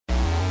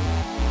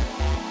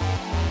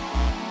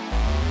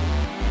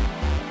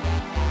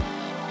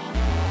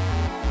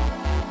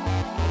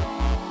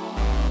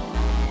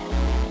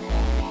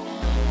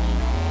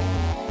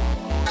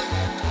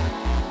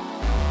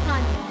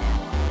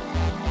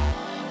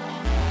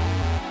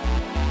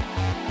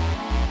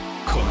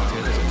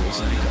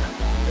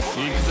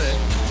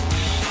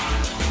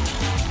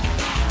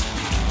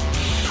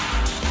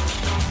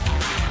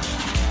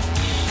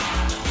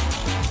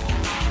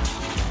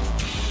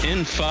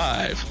In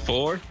 5,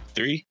 4,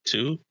 3,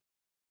 2,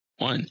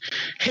 1.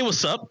 Hey,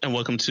 what's up? And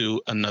welcome to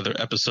another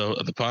episode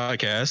of the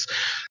podcast.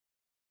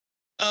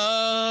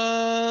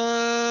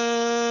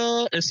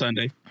 It's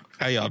Sunday.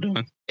 How y'all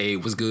doing? Hey,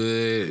 what's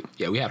good?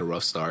 Yeah, we had a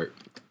rough start.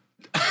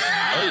 Oh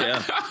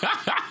yeah.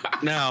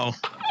 Now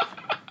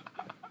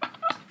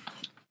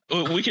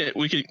we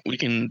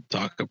can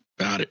talk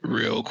about it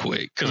real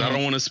quick because I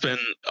don't want to spend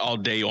all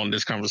day on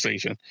this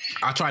conversation.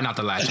 I'll try not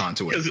to latch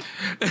onto it.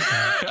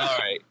 All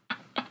right.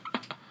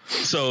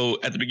 So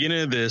at the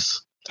beginning of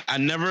this, I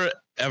never,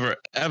 ever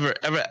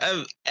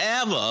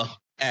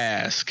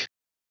ask,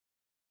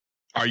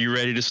 "Are you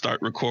ready to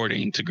start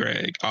recording?" to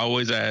Greg. I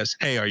always ask,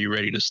 "Hey, are you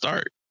ready to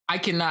start?" I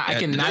can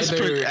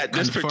neither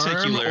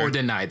confirm or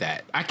deny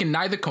that. I can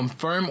neither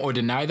confirm or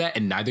deny that,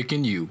 and neither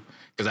can you,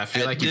 because I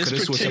feel like you could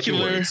have switched up your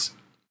words.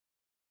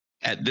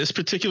 At this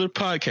particular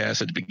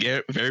podcast, at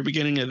the very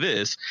beginning of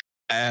this,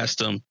 I asked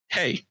them,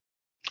 "Hey,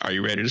 are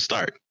you ready to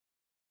start?"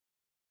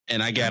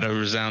 And I got a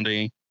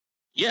resounding,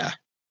 "Yeah."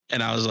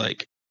 And I was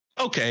like,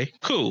 "Okay,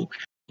 cool.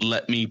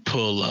 Let me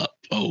pull up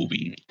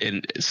Obi."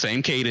 And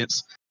same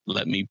cadence.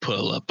 Let me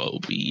pull up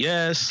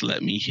OBS.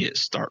 Let me hit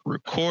start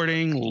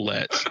recording.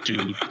 Let's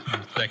do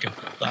second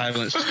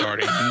silence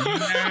starting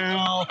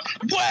now.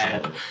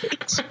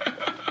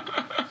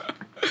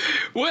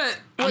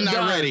 What? I'm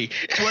not ready.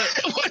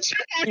 What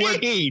you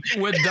mean?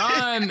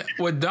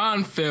 What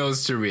Don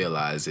fails to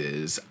realize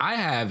is I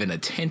have an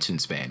attention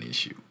span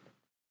issue.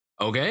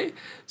 Okay?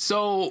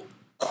 So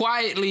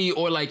quietly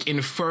or like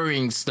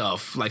inferring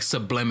stuff like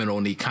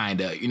subliminally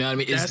kind of, you know what I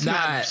mean? It's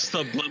not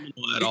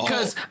subliminal at all.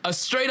 Because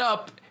straight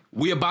up,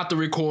 we about to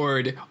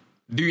record,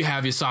 do you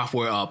have your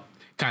software up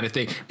kind of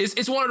thing.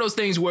 It's one of those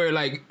things where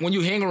like when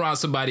you hang around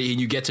somebody and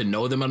you get to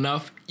know them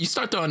enough, you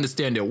start to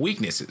understand their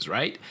weaknesses,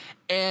 right?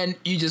 And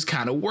you just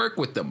kind of work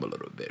with them a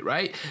little bit,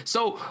 right?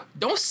 So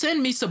don't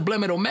send me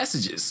subliminal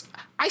messages.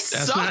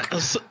 That's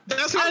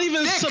not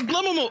even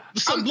subliminal.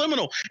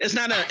 It's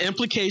not an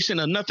implication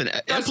of nothing.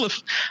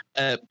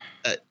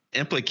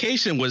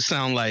 Implication would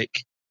sound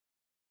like,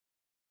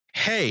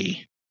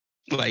 hey,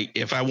 like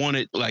if I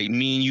wanted, like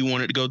me and you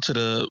wanted to go to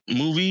the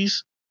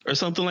movies or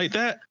something like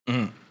that,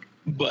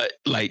 but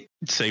like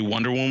say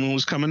Wonder Woman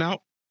was coming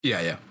out.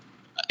 Yeah.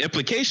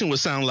 Implication would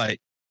sound like,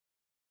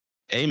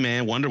 hey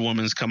man, Wonder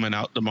Woman's coming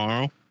out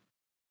tomorrow.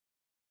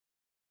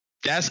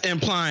 That's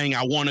implying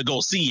I want to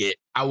go see it.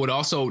 I would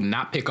also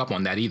not pick up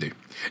on that either.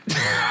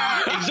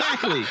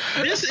 Exactly.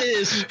 This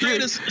is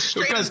straight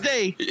as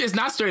day. It's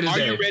not straight as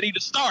day. Are you ready to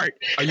start?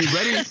 Are you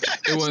ready?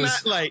 It was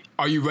not like,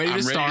 are you ready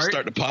to start? Ready to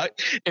start the pod.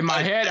 In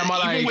my head, I'm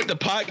like, even with the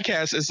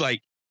podcast, it's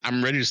like,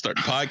 I'm ready to start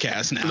the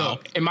podcast now.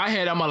 Look, in my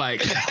head, I'm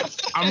like,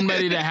 I'm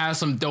ready to have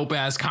some dope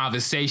ass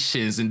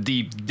conversations and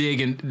deep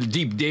dig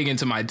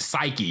into my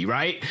psyche,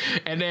 right?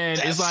 And then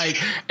it's like,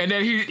 and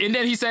then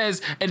he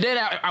says, and then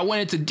I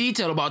went into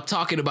detail about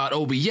talking about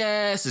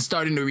OBS and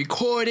starting the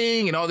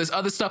recording and all this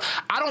other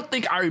stuff. I don't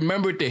think I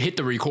remembered to hit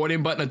the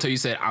recording button until you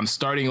said, I'm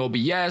starting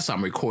OBS,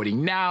 I'm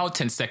recording now,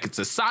 10 seconds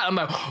aside. I'm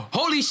like,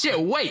 holy shit,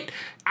 wait,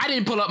 I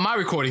didn't pull up my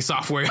recording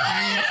software.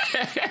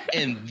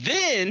 And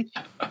then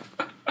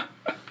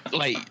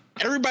like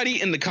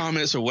everybody in the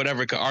comments or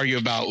whatever could argue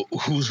about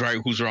who's right,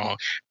 who's wrong.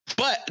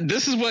 But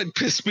this is what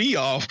pissed me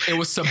off. It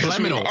was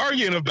subliminal. We were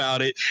arguing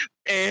about it.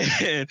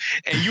 And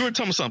you were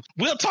telling me something.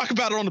 We'll talk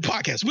about it on the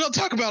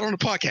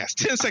podcast.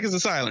 10 seconds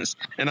of silence.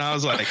 And I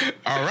was like,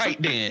 all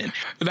right, then.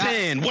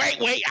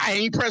 Wait, I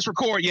ain't pressed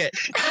record yet.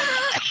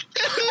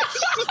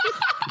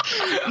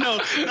 No.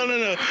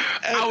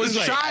 I was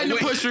trying to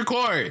push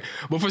record,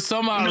 but for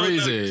some odd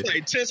reason. It's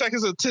like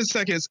 10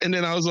 seconds. And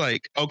then I was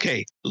like,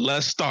 okay,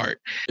 let's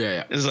start.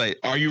 Yeah. It's like,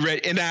 are you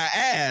ready? And I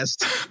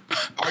asked,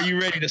 are you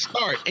ready to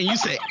start? And you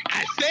said,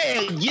 I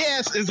said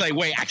yes. It's like,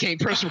 wait, I can't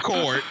press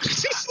record.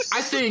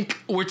 I think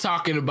we're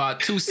talking about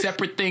two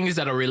separate things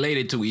that are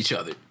related to each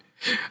other.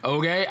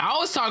 Okay? I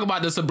was talking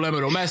about the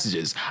subliminal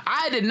messages.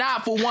 I did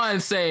not, for one,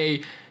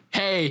 say,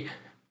 hey,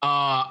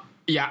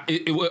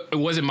 it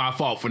wasn't my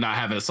fault for not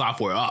having the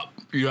software up.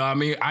 You know what I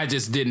mean? It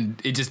just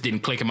didn't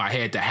click in my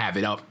head to have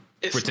it up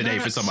for today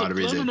for some odd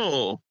reason.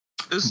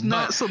 It's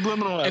not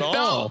subliminal at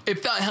all. It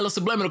felt hella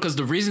subliminal because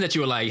the reason that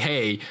you were like,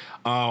 hey,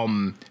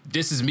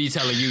 this is me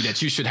telling you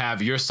that you should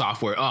have your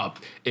software up.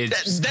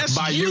 It's that's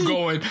by you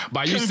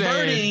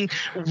saying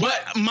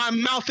what my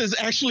mouth is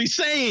actually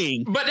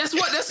saying. But that's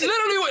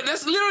literally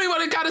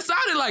what it kind of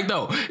sounded like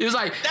though. It was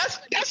like that's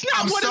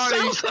not what it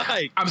sounds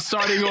like. I'm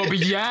starting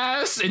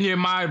OBS in your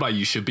mind, but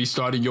you should be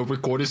starting your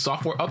recording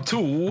software up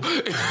too.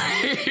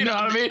 You know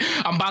what I mean?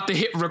 I'm about to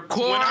hit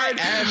record. When I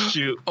asked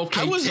you,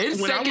 okay, 10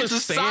 seconds of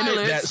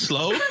silence.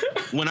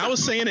 When I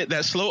was saying it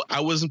that slow,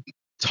 I was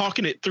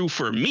talking it through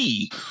for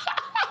me.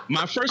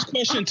 My first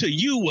question to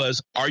you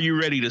was, are you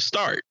ready to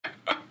start?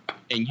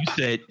 And you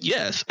said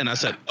yes. And I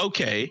said,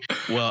 okay,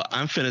 well,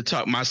 I'm finna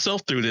talk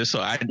myself through this. So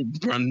I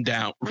run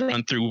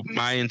through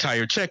my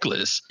entire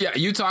checklist. Yeah,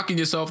 you talking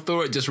yourself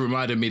through it just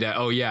reminded me that,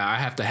 oh yeah, I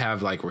have to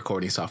have like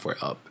recording software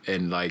up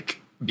and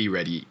like be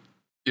ready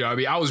You know what I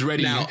mean? I was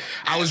ready. Now,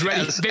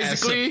 Physically. As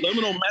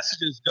subliminal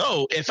messages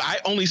go, if I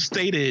only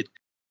stated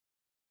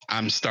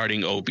I'm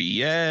starting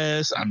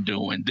OBS, I'm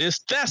doing this,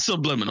 that's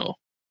subliminal.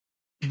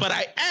 But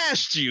I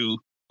asked you,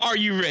 are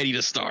you ready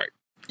to start?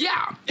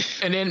 Yeah.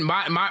 And then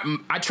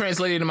I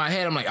translated in my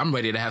head, I'm like, I'm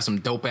ready to have some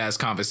dope ass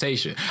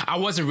conversation. I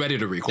wasn't ready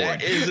to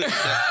record.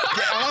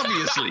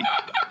 Obviously.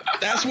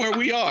 That's where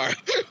we are.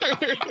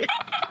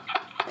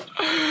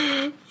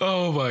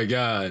 Oh my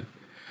God.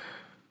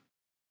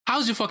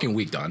 How's your fucking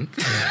week done?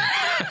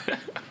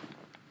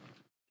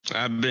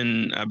 I've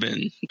been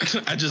alive.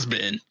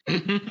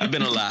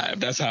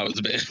 That's how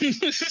it's been.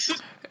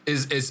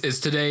 Is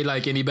today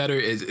like any better?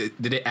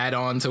 Did it add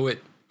on to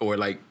it or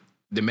like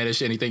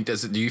diminish anything?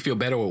 Do you feel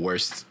better or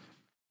worse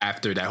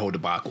after that whole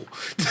debacle?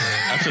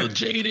 I feel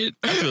jaded.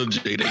 I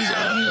just feel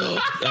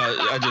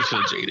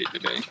jaded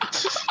today.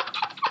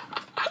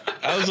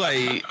 I was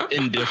like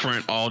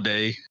indifferent all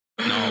day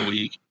and all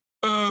week.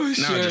 Oh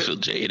shit! Now I just feel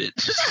jaded.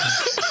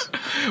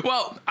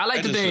 Well, I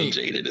like to think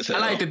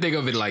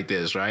of it like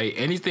this, right?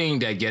 Anything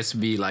that gets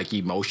me like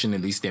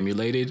emotionally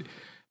stimulated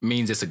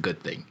means it's a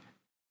good thing.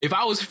 If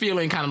I was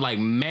feeling kind of like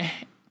meh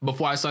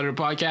before I started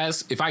the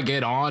podcast, if I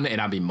get on and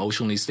I'm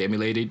emotionally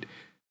stimulated,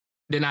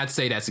 then I'd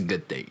say that's a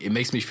good thing. It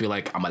makes me feel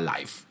like I'm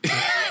alive.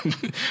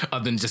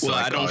 Other than just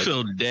I don't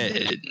feel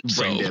dead.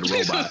 Brain dead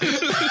robot.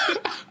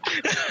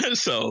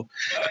 So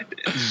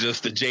it's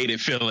just the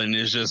jaded feeling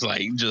is just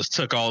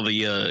took all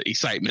the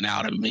excitement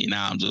out of me.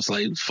 Now I'm just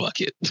like, fuck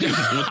it.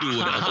 We'll do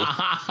whatever.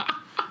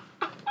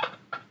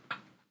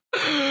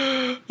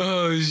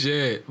 Oh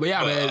shit. But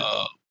yeah, man.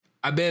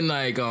 I've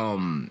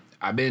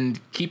been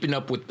keeping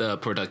up with the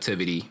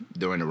productivity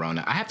during the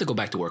Rona. I have to go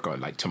back to work on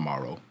like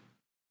tomorrow.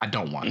 I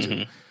don't want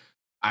to.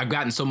 I've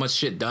gotten so much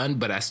shit done,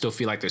 but I still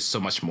feel like there's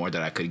so much more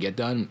that I could get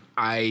done.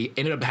 I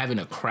ended up having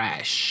a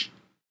crash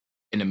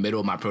in the middle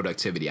of my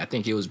productivity. I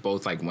think it was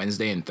both like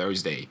Wednesday and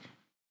Thursday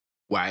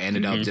where I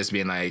ended up just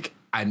being like,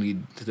 I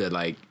need to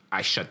like,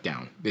 I shut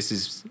down.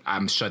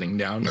 I'm shutting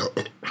down.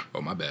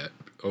 Oh, my bad.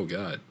 Oh,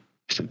 God.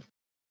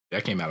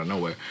 That came out of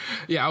nowhere.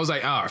 Yeah, I was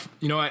like,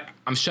 you know what?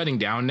 I'm shutting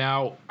down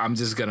now. I'm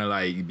just going to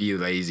like be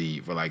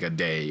lazy for like a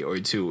day or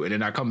two. And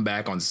then I come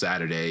back on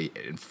Saturday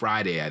and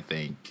Friday, I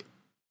think.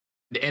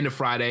 The end of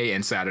Friday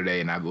and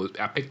Saturday, and I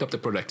picked up the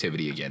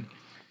productivity again.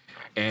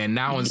 And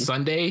now on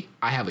Sunday,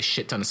 I have a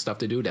shit ton of stuff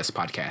to do that's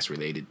podcast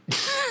related.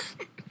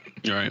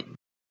 All right.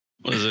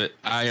 What is it?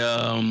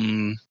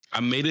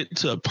 I made it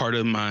to a part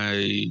of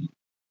my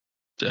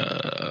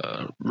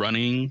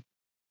running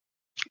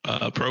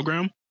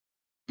program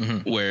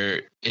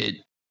where it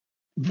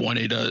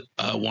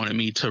wanted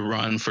me to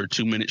run for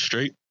 2 minutes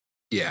straight.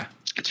 Yeah.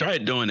 I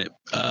tried doing it,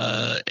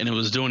 and it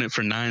was doing it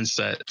for 9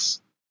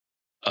 sets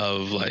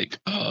of like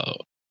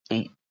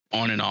on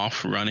and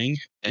off running,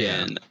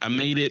 and I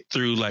made it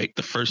through like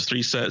the first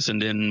 3 sets,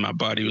 and then my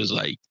body was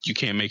like, you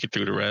can't make it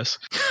through the rest.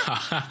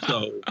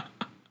 So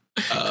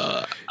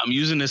I'm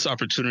using this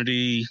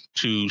opportunity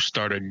to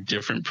start a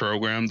different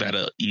program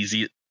that'll ease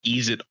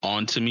it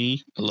onto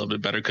me a little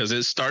bit better, because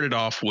it started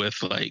off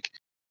with like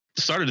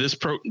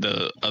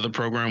the other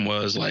program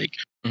was like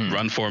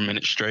run 4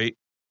 minutes straight,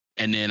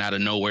 and then out of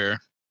nowhere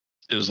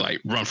it was like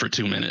run for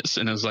 2 minutes,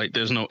 and it was like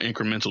there's no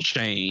incremental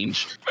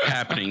change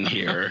happening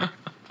here.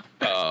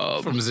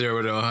 From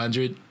 0 to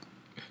 100.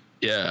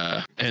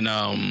 Yeah, and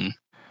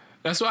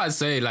that's why I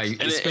say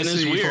like,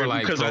 especially it's weird for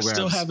like because programs. I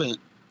still haven't.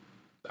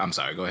 I'm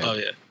sorry. Go ahead. Oh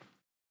yeah.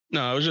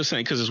 No, I was just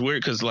saying because it's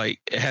weird because like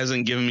it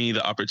hasn't given me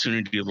the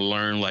opportunity to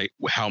learn like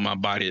how my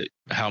body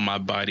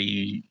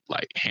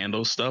like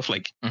handles stuff.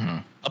 Like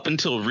up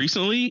until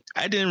recently,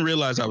 I didn't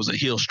realize I was a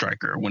heel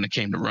striker when it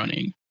came to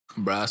running.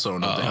 Bro, I still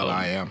don't know what the hell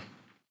I am.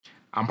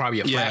 I'm probably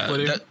a flat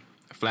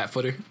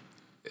footer.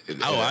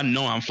 Oh, I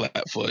know I'm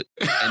flat foot.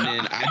 And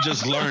then I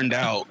just learned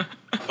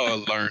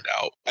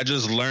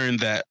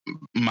that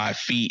my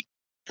feet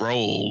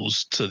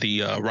rolls to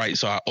the right.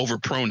 So I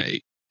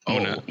overpronate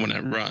when I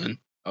run.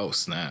 Oh,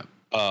 snap.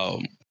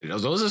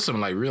 Those are some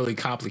like really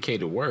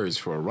complicated words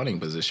for a running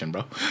position,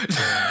 bro.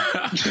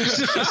 I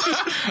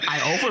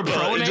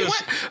overpronate?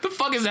 What the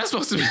fuck is that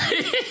supposed to be?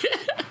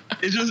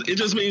 It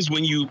just means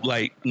when you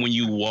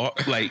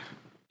walk, like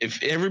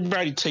if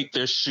everybody takes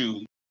a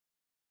shoe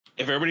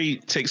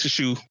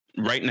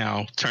right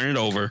now, turn it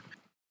over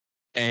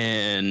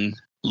and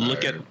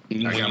look at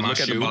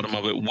the bottom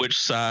of it, which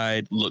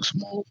side looks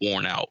more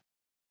worn out?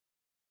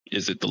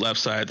 Is it the left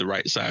side, the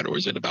right side, or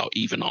is it about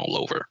even all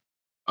over?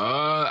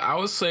 I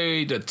would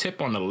say the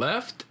tip on the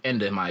left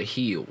and then my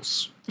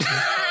heels.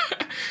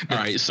 All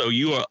right, so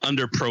you are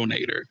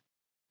underpronator.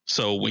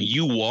 So when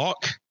you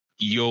walk,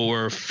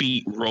 your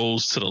feet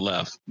rolls to the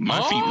left.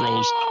 My feet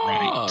rolls to the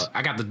right.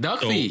 I got the duck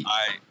feet.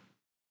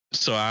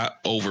 So I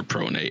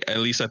overpronate. At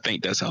least I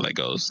think that's how that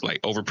goes. Like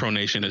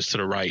overpronation is to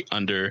the right,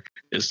 under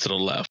is to the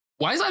left.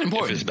 Why is that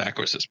important? If it's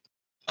backwards, it's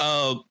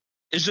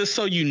just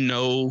so you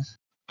know,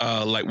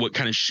 like what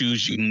kind of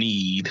shoes you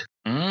need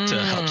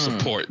to help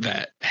support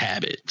that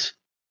habit.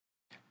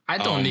 I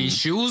don't need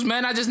shoes,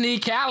 man. I just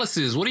need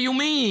calluses. What do you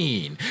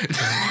mean?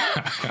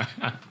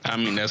 I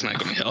mean, that's not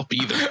going to help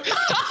either.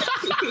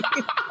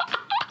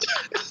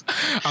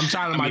 I'm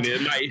trying to.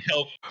 It might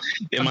help.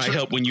 It might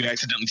help when you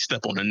accidentally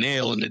step on a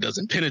nail and it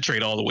doesn't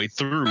penetrate all the way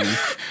through.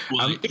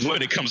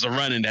 When it comes to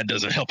running, that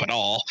doesn't help at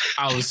all.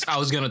 I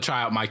was gonna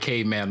try out my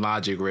caveman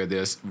logic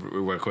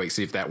real quick,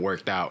 see if that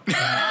worked out.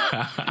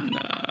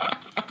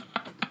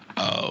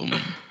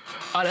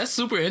 Oh, that's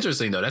super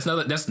interesting though.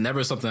 That's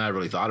never something I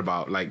really thought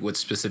about. Like what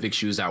specific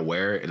shoes I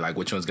wear, and like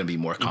which one's gonna be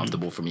more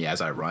comfortable for me as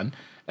I run.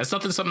 That's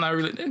something I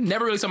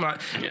never really to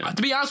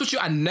be honest with you,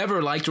 I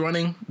never liked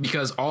running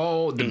because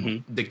all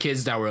the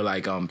kids that were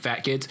like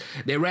fat kids,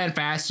 they ran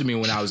fast to me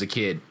when I was a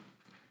kid,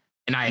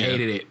 and I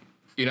hated it.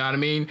 You know what I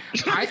mean?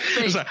 I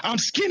think like, I'm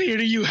skinnier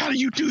than you. How do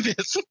you do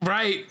this?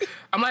 Right?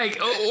 I'm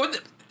like,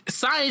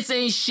 science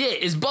ain't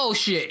shit. It's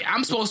bullshit.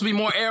 I'm supposed to be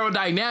more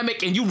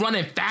aerodynamic, and you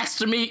running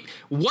faster than me.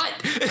 What?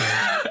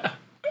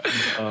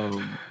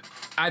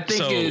 I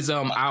think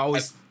I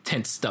always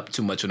tensed up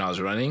too much when I was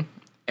running.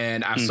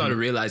 And I started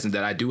realizing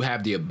that I do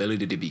have the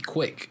ability to be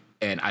quick.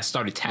 And I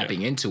started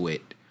tapping into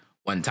it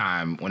one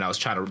time when I was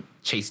trying to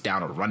chase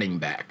down a running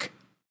back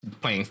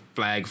playing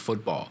flag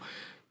football.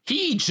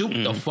 He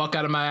juked the fuck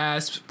out of my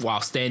ass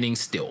while standing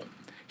still.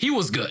 He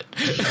was good.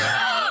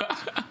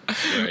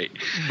 Right.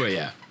 But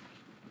yeah.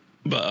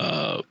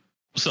 But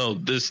so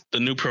the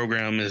new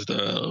program is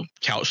the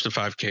Couch to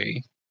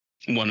 5K,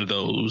 one of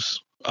those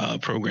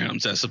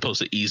programs that's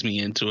supposed to ease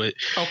me into it.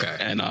 Okay.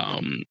 And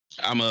I'm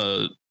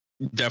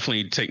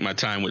definitely take my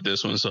time with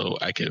this one so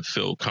I can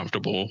feel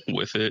comfortable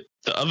with it.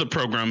 The other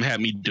program had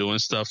me doing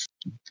stuff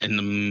in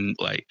the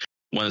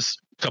once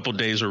a couple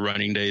days were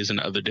running days and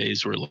the other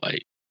days were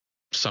like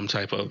some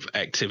type of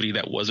activity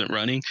that wasn't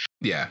running.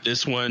 Yeah.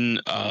 This one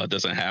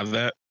doesn't have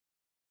that.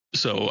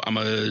 So I'm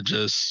gonna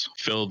just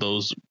fill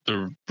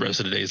the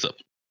rest of the days up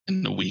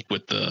in the week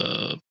with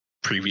the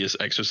previous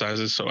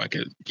exercises so I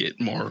could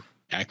get more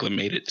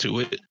acclimated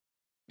to it.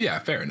 Yeah,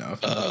 fair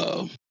enough.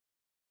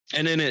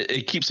 And then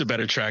it keeps a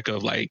better track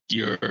of like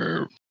your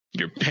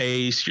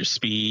pace, your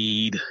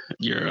speed,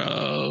 your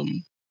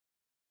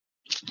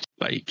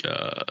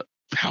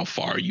how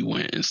far you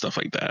went and stuff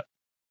like that.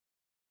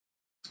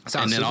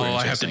 And then all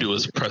I have to do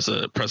is press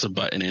a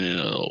button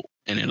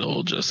and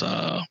it'll just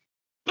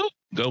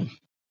go.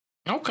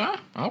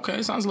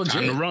 Okay, sounds legit.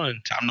 Time to run,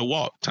 time to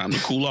walk, time to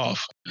cool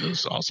off.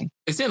 It's awesome.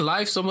 Isn't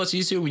life so much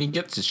easier when you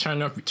get to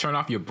turn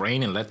off your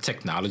brain and let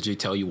technology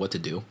tell you what to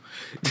do?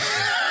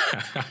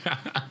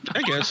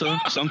 I guess so.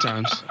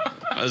 Sometimes.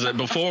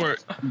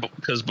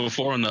 Because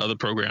before on the other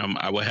program,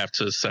 I would have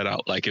to set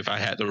out like if I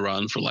had to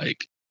run for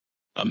like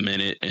a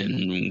minute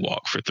and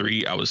walk for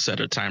 3, I would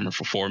set a timer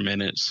for 4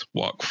 minutes,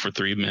 walk for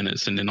 3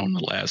 minutes, and then on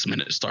the last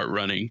minute start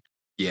running.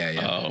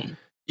 Yeah.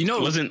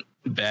 It wasn't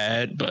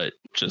bad, but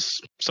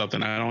just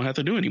something I don't have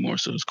to do anymore,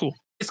 so it's cool.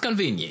 It's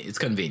convenient.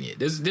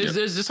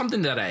 There's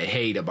something that I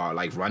hate about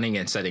like running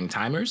and setting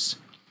timers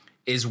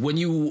is when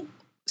you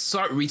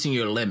start reaching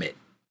your limit,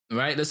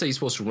 right? Let's say you're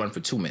supposed to run for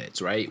 2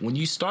 minutes, right? When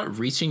you start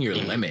reaching your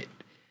limit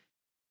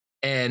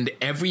and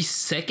every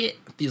second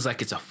feels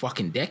like it's a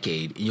fucking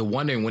decade and you're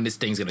wondering when this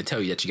thing's going to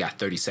tell you that you got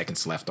 30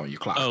 seconds left on your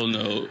clock. Oh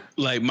no.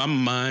 Like my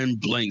mind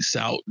blanks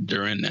out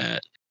during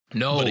that.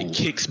 No. But it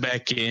kicks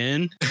back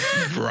in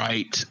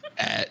right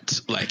at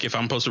like if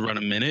I'm supposed to run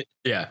a minute.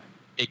 Yeah.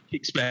 It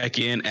kicks back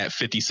in at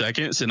 50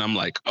 seconds and I'm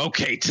like,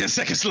 okay, 10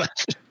 seconds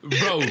left.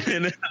 Bro,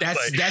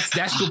 that's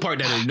the part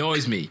that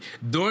annoys me.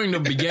 During the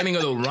beginning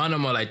of the run,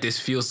 I'm like, this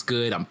feels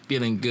good. I'm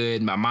feeling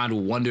good. My mind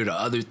will wander to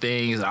other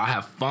things. I'll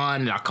have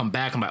fun and I'll come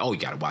back. I'm like, oh, you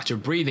got to watch your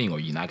breathing or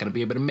you're not going to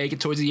be able to make it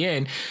towards the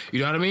end. You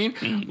know what I mean?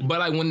 Mm-hmm. But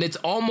like when it's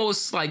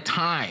almost like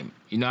time,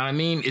 you know what I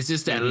mean? It's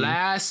just that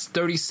last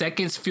 30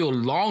 seconds feel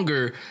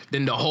longer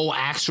than the whole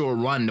actual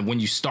run when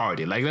you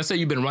started. Like, let's say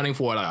you've been running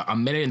for like a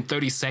minute and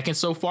 30 seconds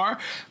so far.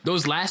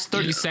 Those last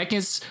 30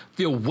 seconds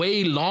feel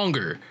way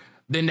longer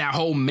than that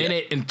whole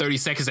minute and 30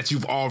 seconds that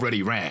you've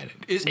already ran.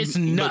 It's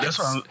nuts.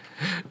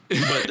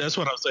 But that's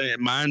what I'm saying.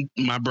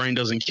 My brain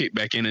doesn't kick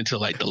back in until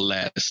like the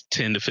last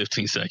 10 to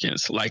 15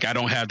 seconds. Like I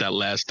don't have that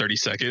last 30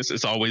 seconds.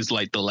 It's always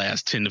like the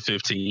last 10 to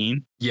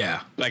 15.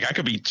 Yeah. Like I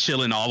could be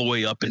chilling all the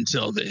way up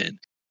until then.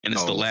 And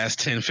it's the last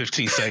 10,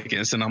 15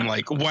 seconds. And I'm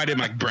like, why did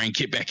my brain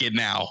kick back in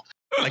now?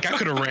 Like I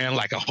could have ran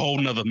like a whole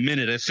nother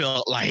minute. It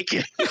felt like,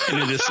 and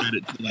it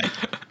decided like,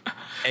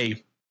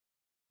 hey,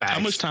 Facts. How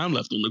much time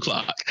left on the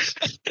clock?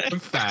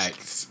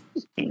 Facts.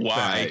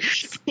 Why?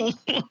 Facts.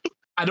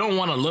 I don't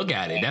want to look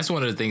at it. That's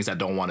one of the things I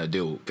don't want to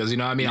do. Because, you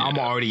know what I mean? Yeah. I'm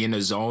already in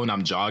the zone.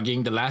 I'm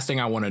jogging. The last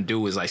thing I want to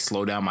do is like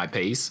slow down my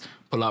pace,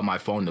 pull out my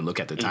phone to look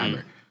at the timer.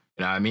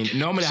 You know what I mean?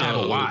 Normally I have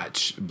a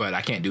watch, but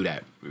I can't do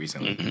that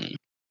recently.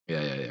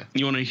 Yeah.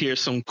 You want to hear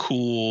some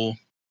cool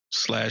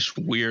 /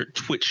 weird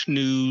Twitch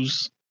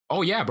news?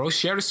 Oh, yeah, bro.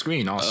 Share the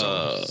screen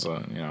also.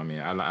 So, you know what I mean?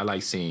 I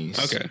like seeing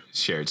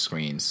shared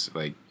screens.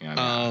 Like, you know what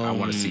I mean? I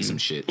want to see some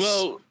shit.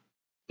 Well,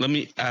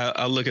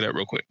 I'll look at that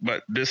real quick.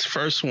 But this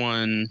first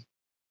one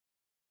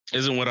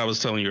isn't what I was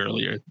telling you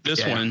earlier.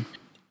 This one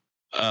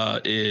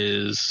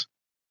is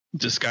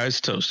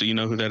Disguised Toast. Do you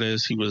know who that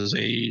is? He was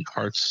a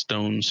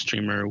Hearthstone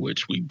streamer,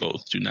 which we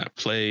both do not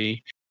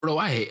play. Bro,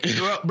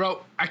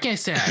 I can't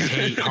say I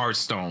hate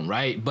Hearthstone,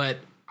 right? But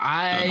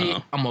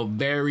I am a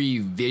very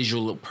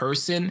visual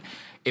person.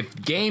 If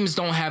games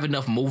don't have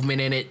enough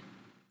movement in it,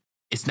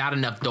 it's not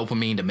enough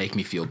dopamine to make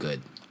me feel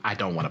good. I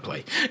don't want to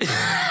play.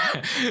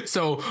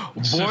 So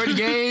board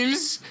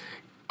games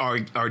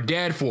are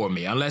dead for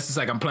me, unless it's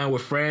like I'm playing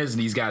with friends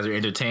and these guys are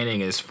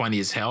entertaining and it's funny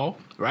as hell,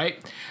 right?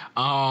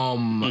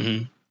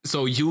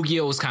 So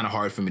Yu-Gi-Oh is kind of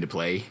hard for me to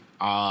play.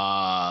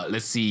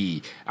 Let's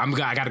see. I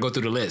got to go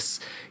through the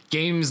list.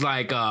 Games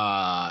like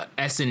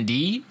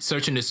S&D,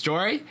 Search and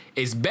Destroy,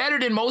 is better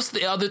than most of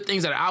the other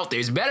things that are out there.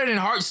 It's better than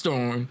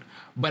Hearthstone,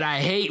 but I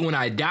hate when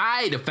I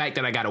die the fact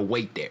that I got to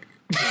wait there.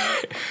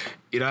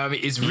 You know what I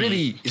mean? It's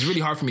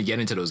really hard for me to get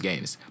into those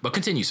games. But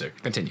continue, sir.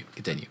 Continue.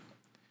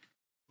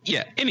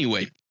 Yeah.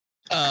 Anyway,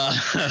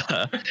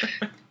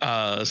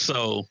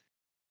 so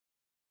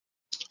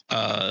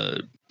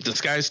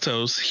Disguised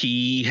Toast,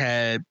 he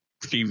had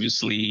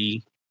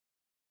previously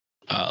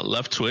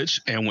left Twitch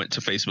and went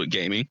to Facebook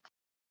Gaming.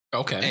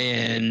 Okay.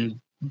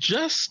 And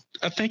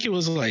I think it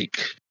was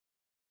like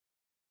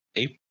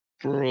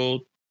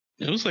April.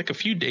 It was like a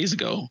few days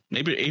ago,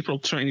 maybe April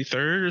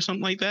 23rd or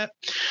something like that.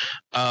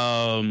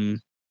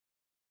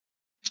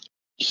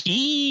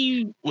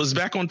 He was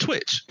back on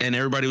Twitch, and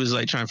everybody was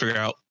like trying to figure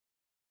out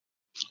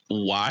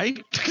why.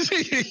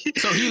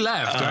 So he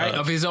left, right,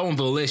 of his own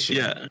volition.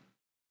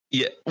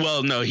 Yeah.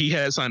 Well, no, he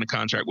had signed a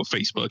contract with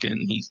Facebook, and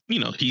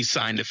he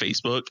signed to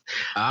Facebook.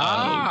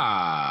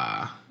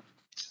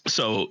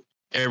 So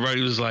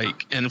everybody was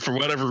like, and for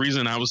whatever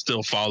reason, I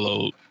still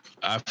followed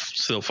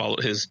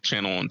his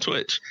channel on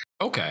Twitch.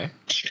 Okay.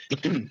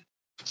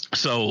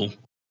 So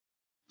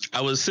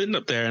I was sitting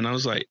up there and I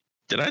was like,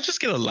 did I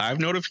just get a live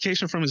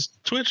notification from his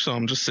Twitch? So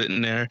I'm just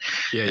sitting there.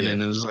 Then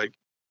it was like,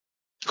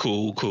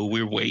 cool.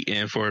 We're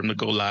waiting for him to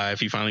go live.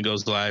 He finally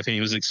goes live and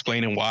he was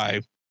explaining why.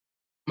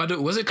 My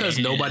dude, was it because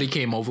nobody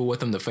came over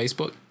with him to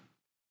Facebook?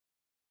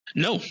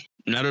 No,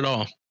 not at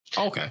all.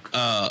 Okay.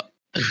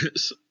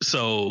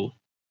 So,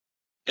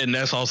 and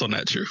that's also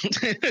not true.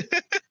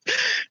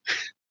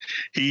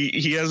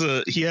 He has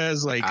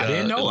like I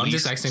didn't know. I'm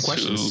just asking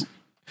questions.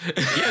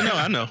 Yeah, no,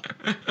 I know.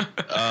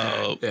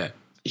 Yeah.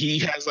 He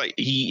has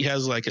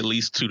like at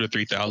least 2,000 to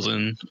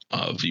 3,000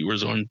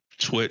 viewers on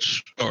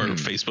Twitch or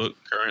Facebook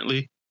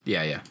currently.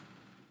 Yeah.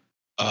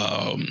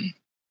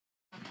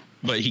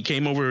 But he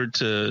came over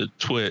to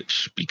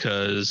Twitch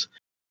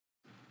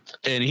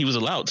and he was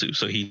allowed to.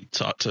 So he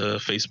talked to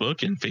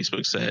Facebook, and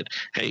Facebook said,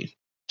 "Hey,"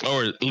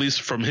 or at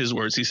least from his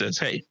words, he says,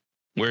 "Hey,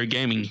 we're a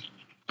gaming,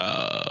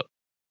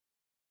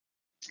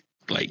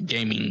 like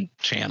gaming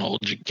channel,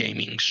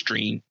 gaming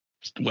stream,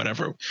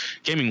 whatever,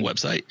 gaming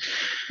website.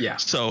 Yeah.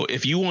 So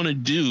if you want to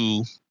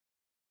do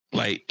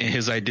like," and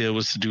his idea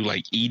was to do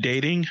like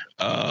e-dating.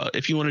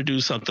 If you want to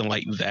do something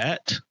like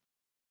that,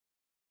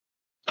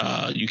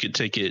 you could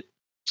take it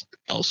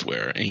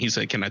elsewhere. And he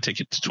said, "Can I take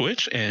it to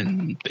Twitch?"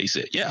 And they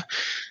said, "Yeah."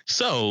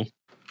 So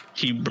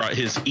he brought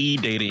his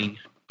e-dating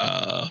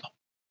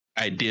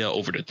idea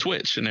over to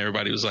Twitch, and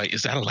everybody was like,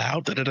 "Is that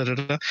allowed?"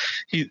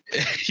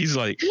 He's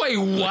like, "Wait,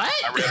 what?"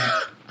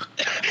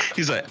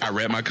 He's like, "I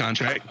read my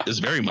contract. It's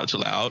very much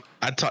allowed.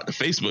 I talked to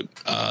Facebook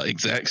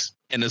execs,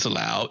 and it's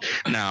allowed.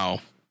 Now,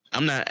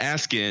 I'm not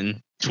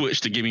asking Twitch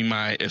to give me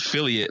my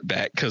affiliate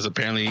back, because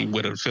apparently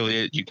with an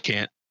affiliate, you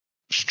can't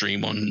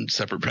stream on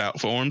separate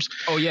platforms."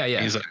 Oh, yeah.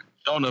 And he's like,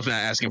 "I don't know if I'm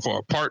not asking for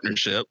a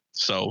partnership,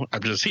 so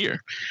I'm just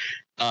here."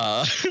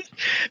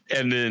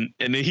 And then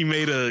he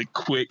made a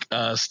quick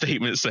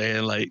statement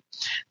saying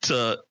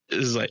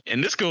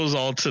and this goes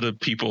all to the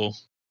people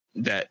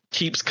that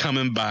keeps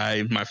coming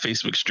by my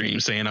Facebook stream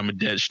saying I'm a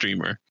dead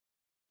streamer.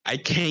 I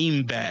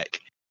came back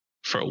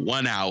for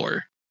 1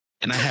 hour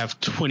and I have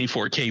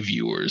 24K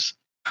viewers.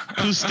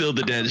 Who's still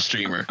the dead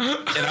streamer?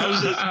 And I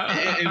was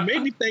it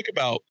made me think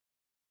about,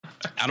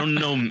 I don't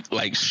know,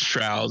 like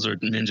Shroud's or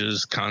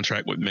Ninja's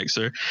contract with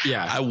Mixer.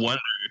 Yeah. I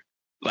wonder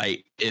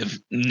like if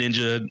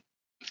Ninja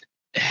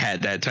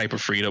had that type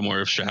of freedom,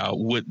 or if Shroud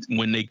would,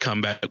 when they come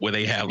back, where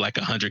they have like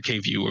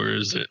 100K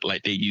viewers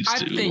like they used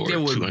to, think or they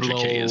would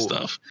 200K and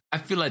stuff. I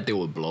feel like they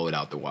would blow it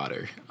out the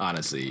water,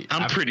 honestly.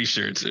 I'm pretty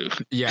sure too.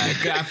 Yeah,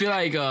 I feel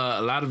like a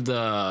lot of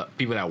the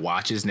people that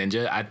watches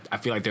Ninja, I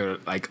feel like they're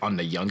like on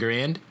the younger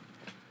end.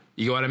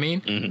 You know what I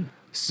mean? Mm-hmm.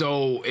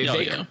 So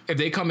if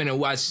they come in and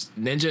watch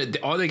Ninja,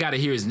 all they got to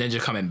hear is Ninja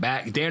coming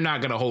back. They're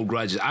not gonna hold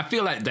grudges. I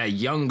feel like that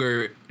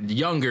younger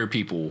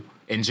people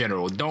in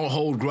general don't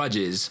hold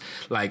grudges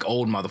like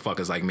old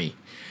motherfuckers like me.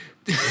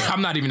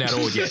 I'm not even that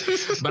old yet,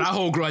 but I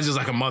hold grudges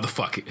like a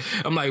motherfucker.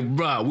 I'm like,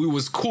 bruh, we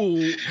was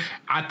cool.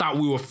 I thought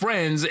we were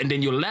friends, and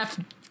then you left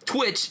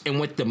Twitch and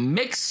went to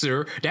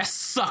Mixer, that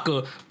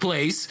sucker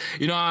place.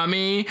 You know what I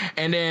mean?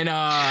 And then,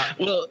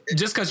 well,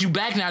 just because you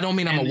back now, don't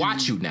mean I'm gonna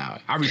watch you now.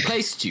 I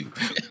replaced you,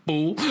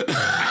 fool.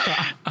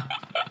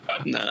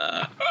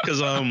 Nah,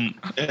 because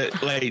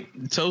like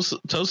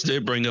Toast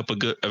did bring up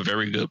a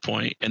very good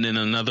point, and then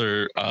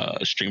another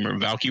streamer,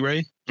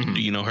 Valkyrae. Mm-hmm.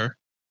 Do you know her?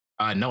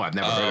 No, I've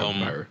never heard of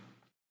her.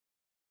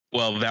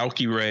 well,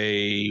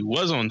 Valkyrie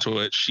was on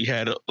Twitch. She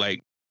had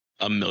like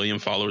 1 million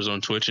followers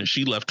on Twitch, and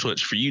she left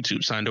Twitch for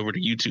YouTube, signed over to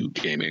YouTube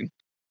Gaming.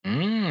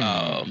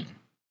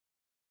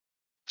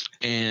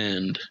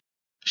 And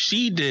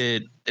she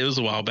did, it was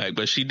a while back,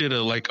 but she did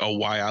a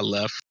why I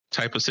left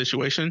type of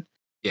situation.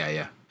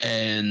 Yeah.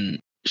 And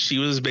she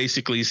was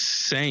basically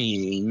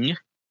saying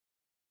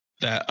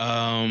that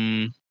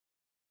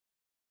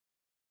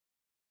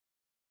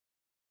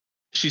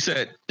she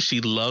said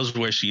she loves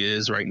where she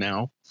is right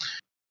now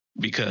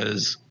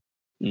because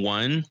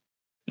one,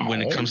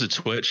 when it comes to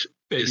Twitch,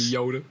 Baby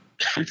Yoda.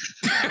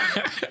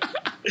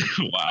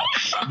 Wow.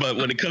 But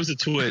when it comes to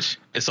Twitch,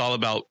 it's all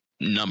about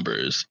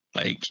numbers.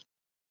 Like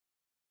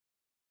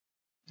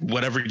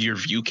whatever your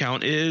view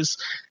count is,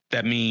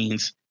 that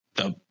means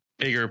the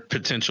bigger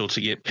potential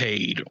to get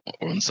paid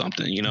on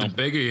something, you know? The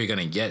bigger you're going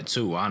to get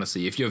too,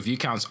 honestly. If your view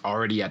count's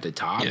already at the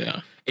top,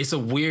 it's a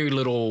weird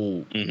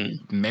little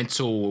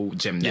mental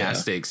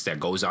gymnastics that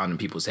goes on in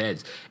people's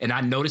heads. And I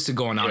notice it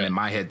going on in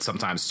my head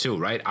sometimes too,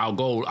 right? I'll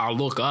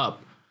look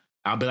up,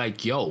 I'll be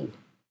like, yo,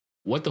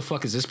 what the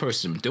fuck is this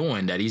person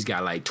doing that he's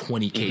got like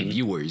 20K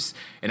viewers?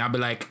 And I'll be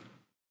like,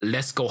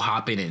 let's go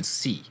hop in and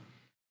see.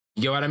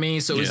 You know what I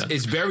mean? So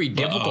it's very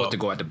difficult to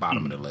go at the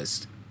bottom of the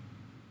list.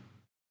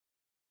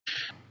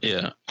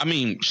 Yeah. I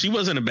mean, she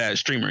wasn't a bad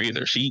streamer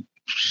either. She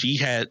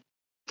had,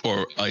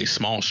 or a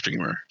small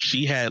streamer,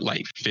 she had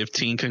like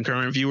 15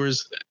 concurrent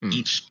viewers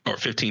each, or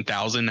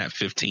 15,000 at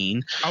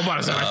 15. I'm about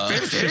to say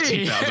like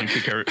 15,000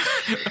 concurrent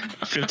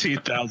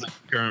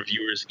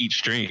viewers each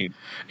stream.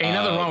 Ain't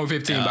nothing wrong with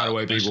 15, by the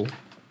way, people.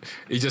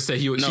 He just said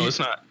he was. No, it's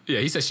not. Yeah,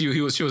 he said she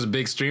was a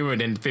big streamer,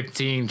 and then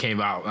 15 came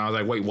out, and I was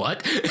like, wait,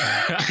 what?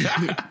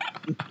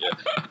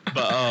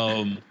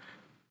 But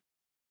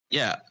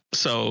yeah.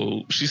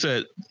 So she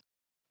said,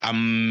 I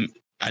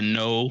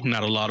know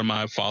not a lot of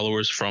my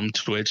followers from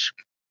Twitch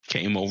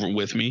came over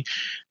with me,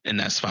 and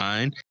that's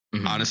fine.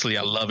 Honestly,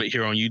 I love it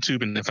here on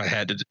YouTube, and if I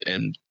had to,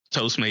 and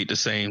Toast made the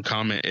same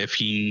comment, if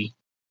he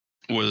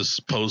was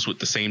posed with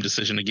the same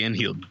decision again,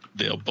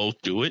 they'll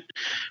both do it.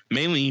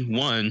 Mainly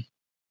one,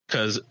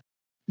 because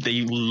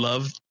they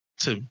love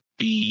to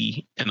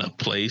be in a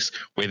place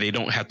where they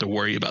don't have to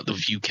worry about the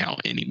view count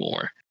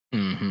anymore.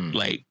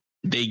 Like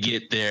they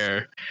get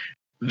their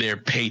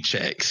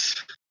paychecks,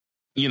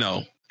 you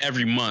know,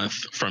 every month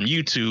from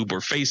YouTube or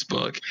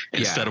Facebook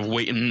instead of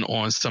waiting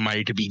on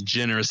somebody to be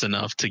generous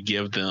enough to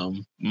give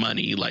them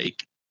money.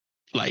 Like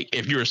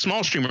if you're a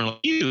small streamer like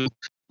you,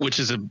 which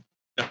is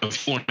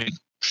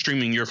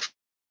streaming your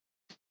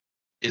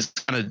is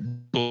kind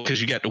of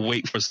because you got to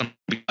wait for somebody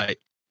to be like,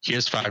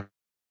 here's $5,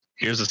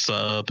 here's a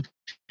sub,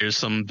 here's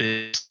some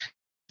this,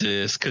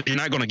 because you're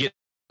not going to get.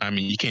 I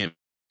mean, you can't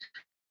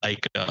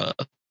like.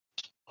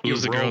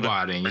 Who's the girl?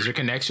 Is your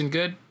connection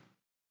good?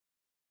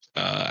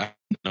 I have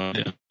no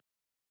idea.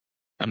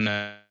 I'm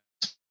not.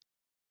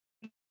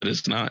 But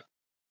it's not.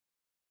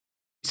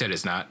 You said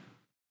it's not.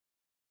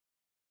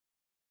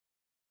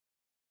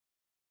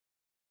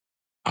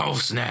 Oh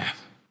snap!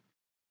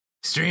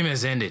 Stream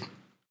has ended.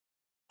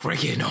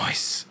 Cricket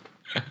noise.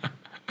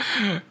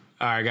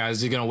 All right,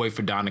 guys, you're gonna wait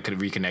for Don to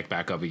reconnect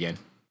back up again.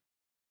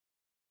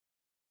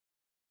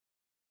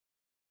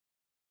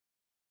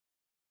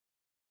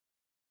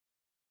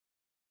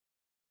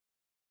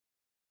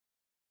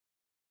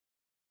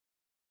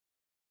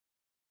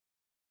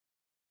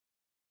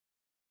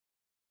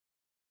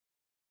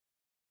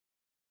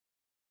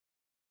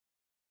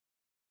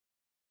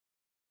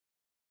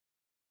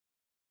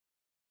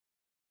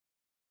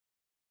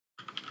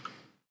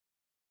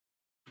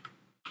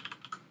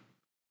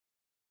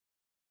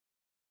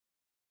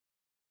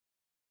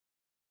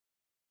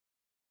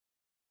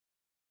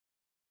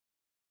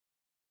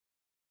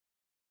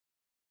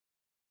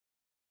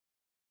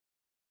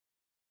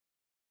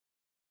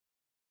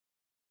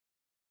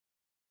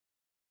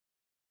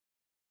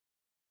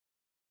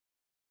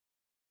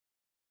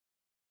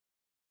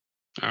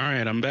 All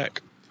right, I'm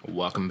back.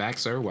 Welcome back,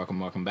 sir.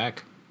 Welcome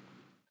back.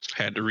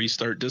 Had to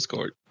restart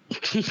Discord.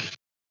 All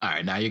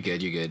right, now you're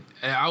good. You're good.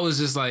 I was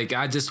just like,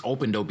 I just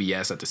opened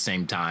OBS at the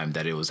same time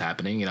that it was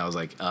happening, and I was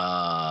like,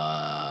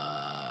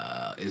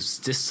 is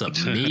this a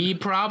me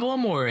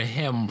problem or a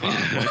him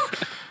problem?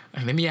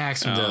 Let me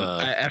ask him.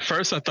 At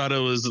first, I thought it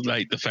was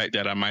like the fact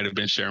that I might have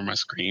been sharing my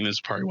screen is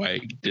probably why I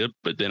dipped,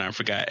 but then I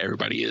forgot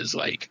everybody is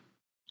like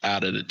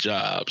out of the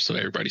job, so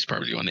everybody's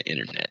probably on the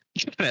internet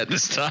at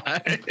this time.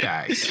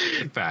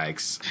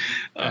 Facts.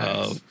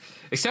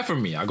 Except for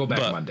me, I'll go back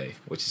Monday,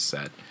 which is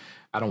sad.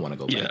 I don't want to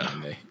go back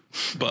Monday.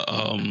 But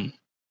I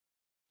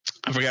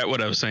forgot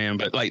what I was saying.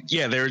 But like,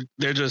 yeah,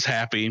 they're just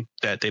happy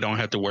that they don't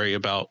have to worry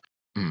about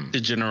the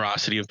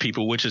generosity of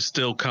people, which it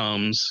still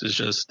comes. It's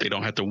just they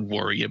don't have to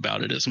worry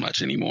about it as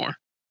much anymore.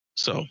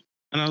 So,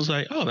 and I was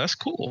like, oh, that's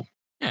cool.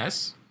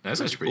 Yes,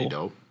 that's pretty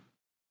dope.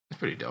 That's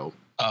pretty dope.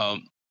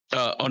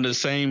 On the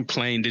same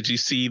plane, did you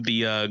see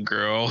the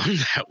girl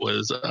that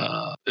was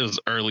it was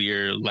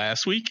earlier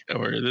last week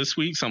or this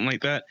week, something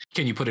like that?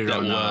 Can you put it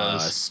on the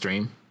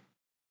stream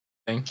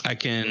thing? I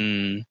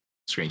can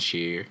screen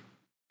share.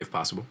 if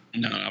possible.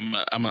 No,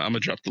 I'm gonna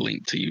drop the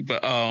link to you.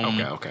 But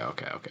Okay.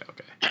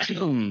 as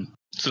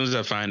soon as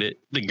I find it,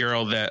 the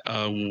girl that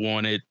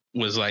wanted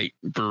was like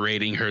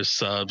berating her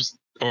subs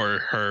or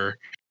her,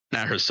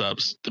 not her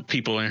subs, the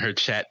people in her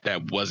chat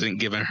that wasn't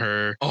giving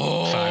her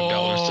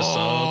 $5 to sub.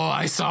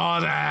 I saw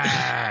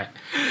that.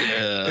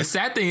 Yeah. The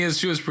sad thing is,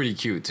 she was pretty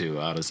cute too.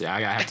 Honestly,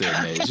 I have to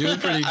admit, she was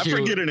pretty cute. I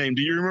forget her name.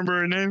 Do you remember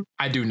her name?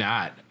 I do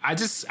not. I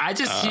just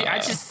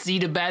see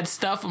the bad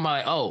stuff. I'm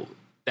like, oh,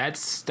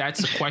 that's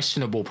a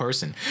questionable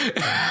person,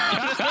 and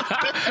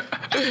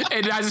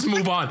I just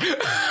move on.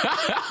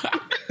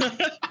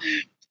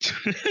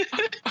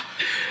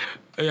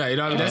 Yeah, you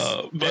know,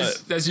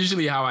 that's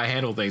usually how I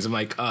handle things. I'm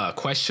like,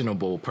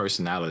 questionable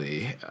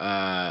personality.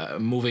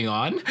 Moving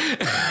on.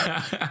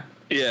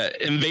 Yeah,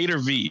 Invader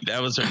V.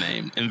 That was her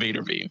name,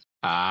 Invader V.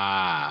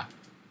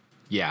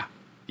 Yeah,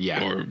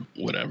 or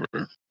whatever.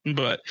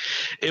 But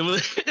it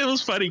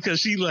was funny because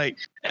she like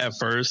at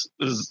first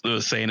was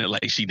saying it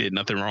like she did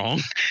nothing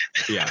wrong.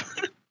 Yeah.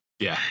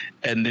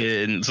 And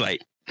then it's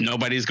like,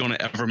 nobody's going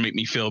to ever make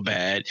me feel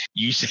bad.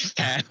 You should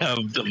have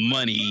the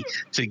money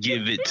to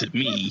give it to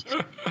me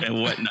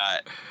and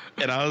whatnot.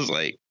 And I was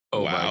like,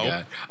 oh wow. My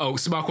God. Oh,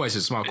 small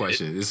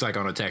question. It's like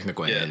on a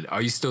technical end.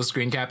 Are you still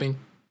screen capping?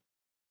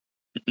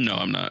 No,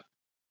 I'm not.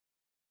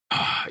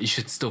 You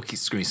should still keep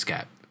screen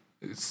cap.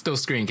 Still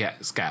screen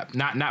cap.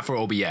 Not for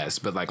OBS,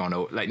 but like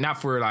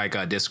not for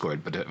like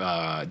Discord,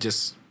 but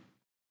just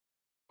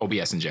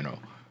OBS in general.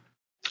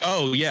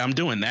 Oh yeah, I'm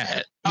doing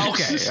that.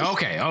 Okay.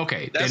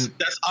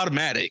 That's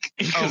automatic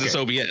because it's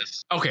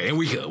OBS. Okay, and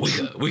we good.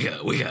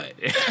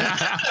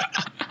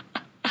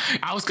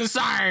 I was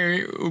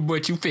concerned,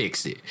 but you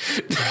fixed it.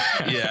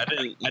 Yeah,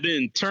 I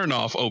didn't turn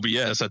off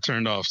OBS. I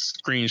turned off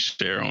screen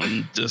share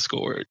on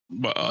Discord.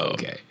 But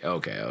okay.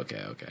 Oh,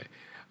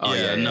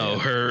 yeah.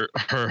 Her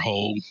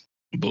whole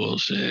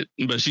bullshit.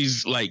 But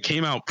she's like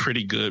came out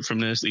pretty good from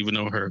this, even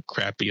though her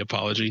crappy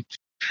apology.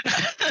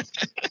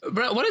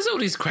 Bro, what is all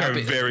these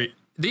crappy?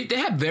 They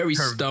have very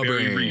stubborn,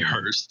 very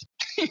rehearsed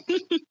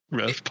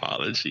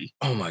apology.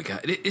 Oh my God!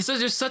 It's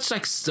just such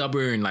like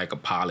stubborn like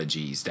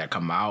apologies that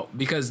come out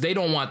because they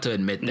don't want to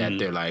admit that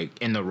they're like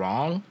in the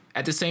wrong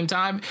at the same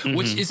time,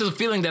 which is a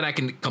feeling that I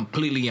can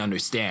completely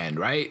understand,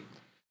 right?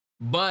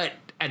 But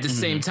at the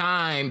same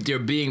time, they're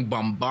being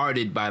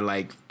bombarded by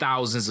like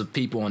thousands of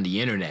people on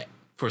the internet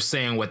for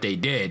saying what they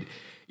did.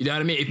 You know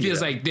what I mean? It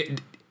feels like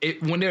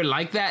when they're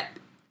like that.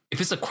 If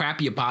it's a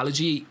crappy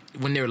apology,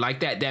 when they're like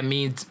that, that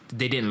means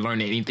they didn't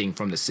learn anything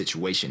from the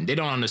situation. They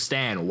don't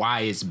understand why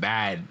it's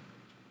bad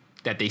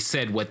that they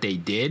said what they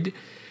did.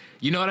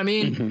 You know what I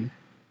mean?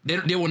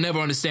 They will never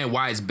understand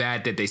why it's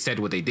bad that they said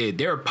what they did.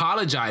 They're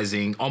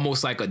apologizing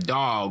almost like a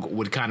dog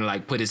would kind of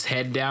like put his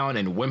head down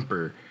and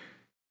whimper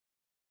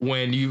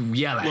when you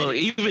yell at it. Well,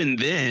 even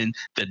then,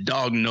 the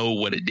dog know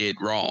what it did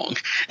wrong.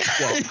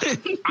 Well,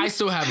 I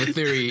still have a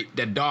theory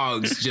that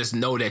dogs just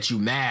know that you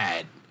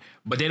mad.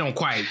 But they don't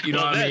quite, you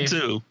know what I mean?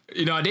 Too.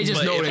 You know, they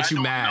just know that you're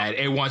mad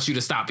and want you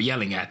to stop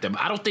yelling at them.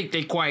 I don't think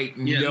they quite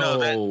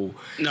know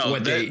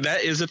that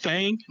is a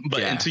thing.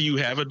 But until you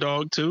have a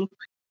dog too,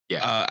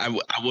 I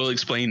will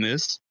explain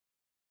this.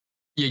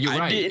 Yeah,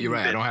 you're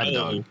right. I don't have a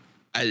dog.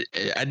 I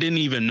didn't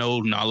even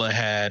know Nala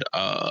had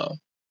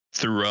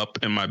threw up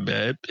in my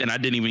bed, and I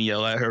didn't even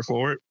yell at her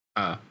for it.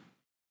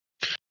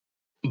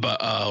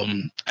 But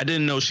I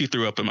didn't know she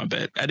threw up in my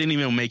bed. I didn't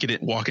even make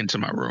it walk into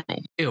my room.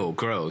 Ew,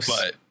 gross.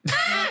 But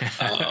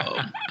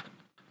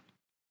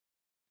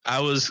I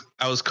was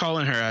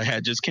calling her. I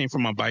had just came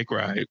from my bike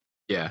ride.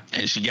 Yeah.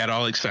 And she got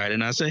all excited.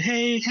 And I said,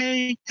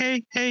 hey.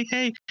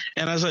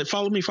 And I was like,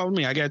 follow me.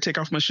 I got to take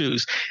off my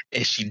shoes.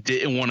 And she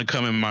didn't want to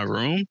come in my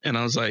room. And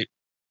I was like,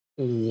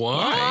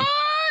 what? Why?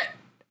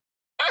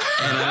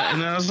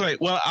 And I was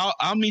like, well,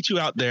 I'll meet you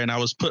out there. And I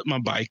was putting my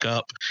bike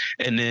up,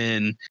 and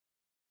then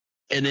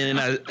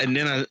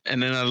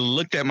I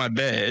looked at my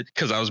bed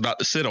because I was about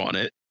to sit on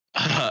it,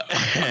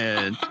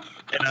 and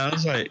I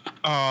was like,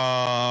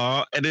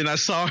 oh. And then I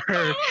saw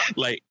her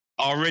like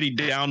already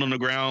down on the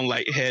ground,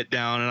 like head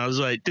down, and I was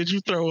like, did you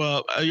throw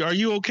up? Are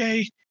you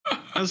okay?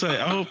 I was like,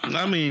 I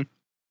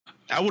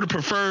would have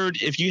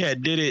preferred if you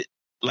had did it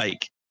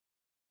like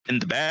in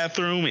the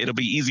bathroom. It'll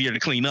be easier to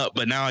clean up,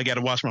 but now I got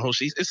to wash my whole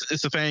sheets.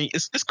 It's a thing.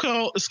 It's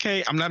cool. It's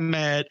okay. I'm not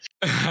mad.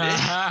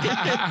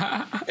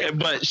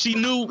 But she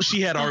knew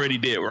she had already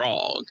did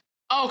wrong.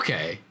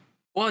 Okay.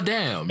 Well,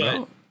 damn.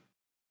 Bro.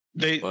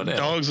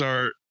 Dogs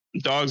are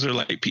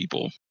like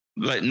people.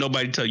 Like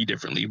nobody tell you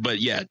differently. But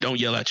yeah, don't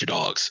yell at your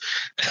dogs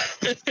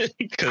because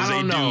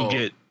they do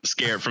get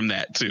scared from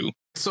that too.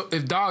 So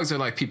if dogs are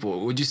like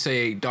people, would you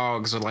say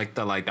dogs are like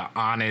the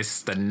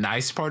honest, the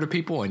nice part of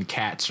people, and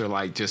cats are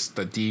like just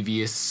the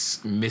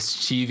devious,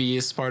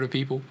 mischievous part of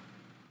people?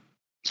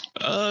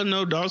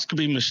 No, dogs could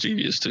be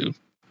mischievous too.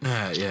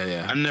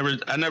 Yeah.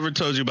 I never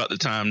told you about the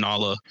time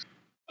Nala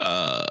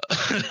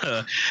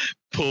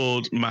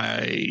pulled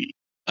my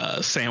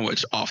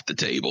sandwich off the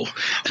table.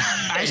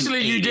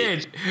 Actually, you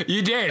did.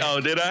 You did. Oh,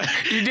 did I?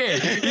 You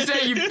did. You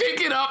said you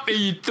pick it up and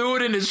you threw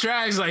it in the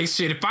trash like,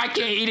 shit, if I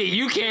can't eat it,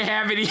 you can't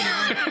have it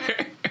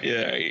either.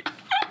 Yeah.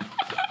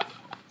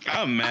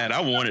 I'm mad.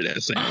 I wanted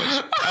that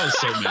sandwich. I was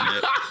so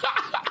mad.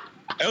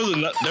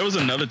 There was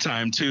another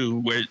time too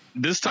where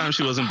this time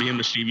she wasn't being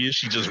mischievous.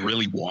 She just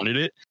really wanted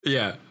it.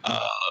 Yeah.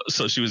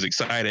 So she was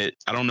excited.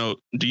 I don't know.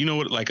 Do you know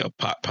what like a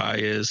pot pie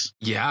is?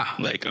 Yeah.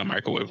 Like a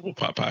microwavable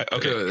pot pie.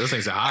 Okay. Those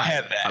things are hot. I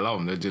had that. I love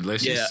them. They're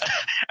delicious. Yeah.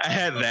 I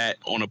had that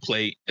on a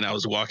plate and I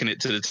was walking it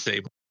to the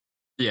table.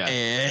 Yeah.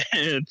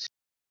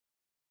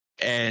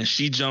 And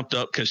she jumped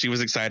up because she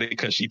was excited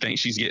because she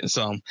thinks she's getting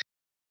some.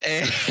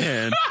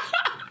 And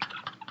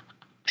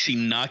she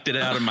knocked it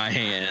out of my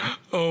hand.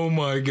 Oh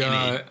my God.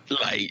 And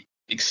it, like,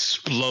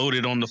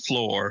 exploded on the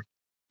floor,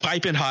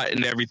 piping hot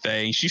and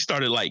everything. She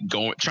started like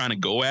trying to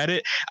go at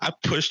it. I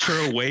pushed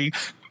her away,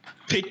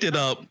 picked it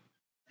up,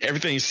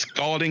 everything's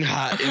scalding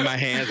hot in my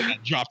hands, and I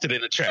dropped it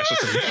in the trash. I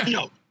said,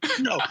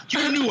 no,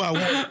 you knew I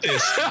wanted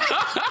this.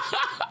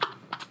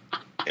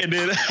 And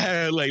then I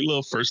had like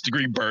little first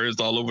degree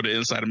burns all over the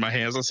inside of my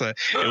hands. I said,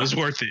 it was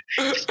worth it.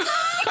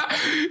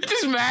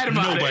 Just mad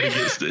about Nobody it.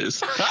 gets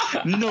this.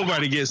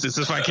 Nobody gets this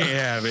if I can't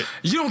have it.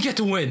 You don't get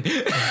to win.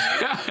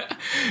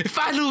 If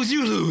I lose,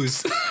 you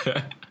lose.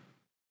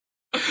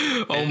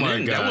 Oh my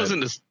God. That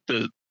wasn't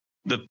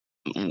the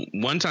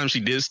one time she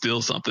did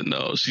steal something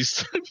though.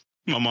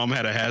 My mom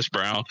had a hash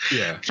brown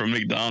from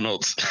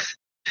McDonald's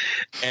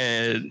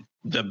and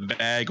the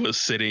bag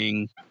was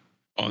sitting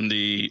on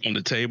the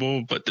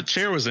table, but the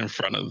chair was in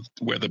front of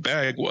where the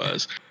bag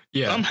was.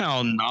 Yeah.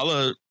 Somehow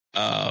Nala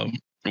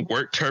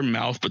worked her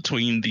mouth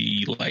between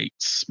the like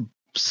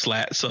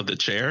slats of the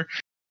chair.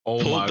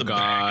 Oh my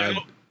God.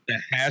 The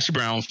hash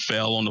brown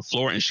fell on the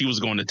floor and she was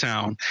going to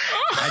town.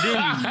 I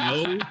didn't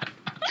know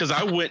because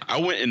I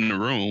went in the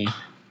room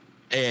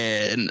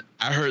and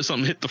I heard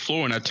something hit the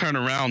floor and I turned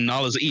around.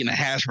 Nala's eating a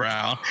hash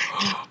brown.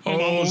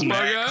 Oh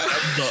my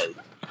God.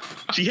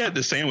 She had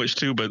the sandwich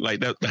too, but like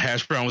the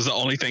hash brown was the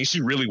only thing she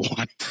really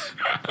wanted.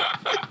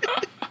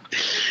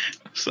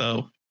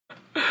 So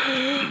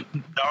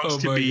dogs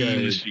can be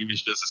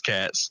mischievous just as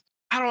cats.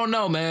 I don't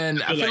know,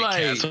 man. I feel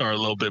like cats are a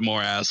little bit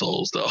more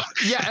assholes, though.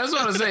 Yeah, that's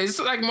what I was saying. It's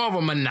like more of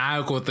a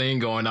maniacal thing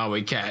going on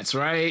with cats,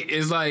 right?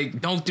 It's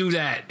like, don't do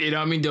that. You know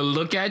what I mean? They'll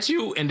look at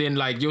you, and then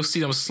like you'll see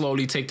them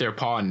slowly take their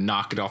paw and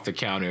knock it off the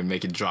counter and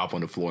make it drop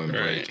on the floor and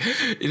break.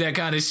 That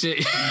kind of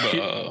shit.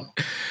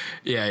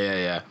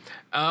 Yeah.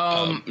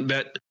 I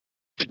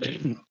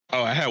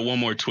had one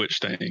more Twitch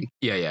thing.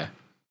 Yeah.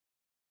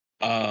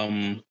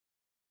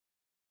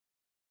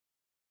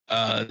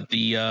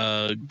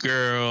 The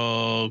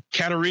girl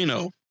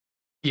Katarina.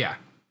 Yeah.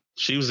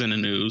 She was in the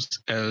news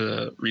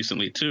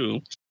recently too,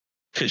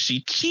 because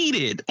she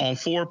cheated on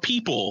 4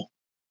 people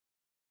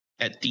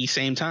at the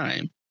same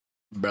time.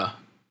 Bruh.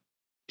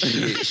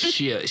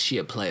 She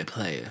a player.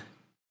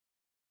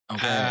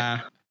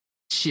 Okay.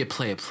 She a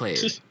player.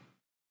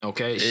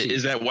 Okay.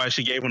 Is that why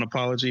she gave an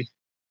apology?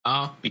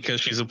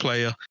 Because she's a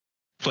player.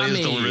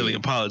 Players don't really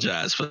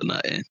apologize for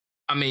nothing.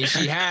 I mean,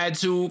 she had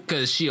to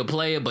because she a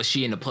player, but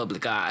she in the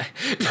public eye.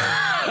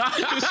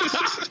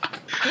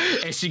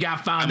 And she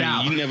got found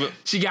out.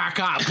 She got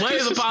caught.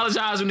 Players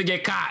apologize when they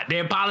get caught. They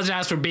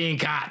apologize for being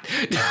caught.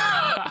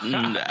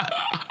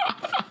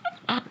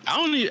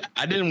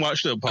 I didn't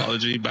watch the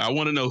apology, but I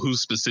want to know who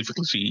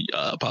specifically she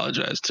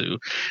apologized to.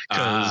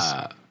 Because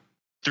at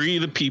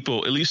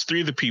least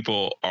 3 of the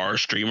people are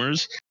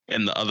streamers,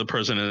 and the other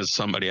person is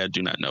somebody I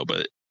do not know.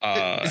 But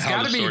it's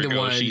got to be the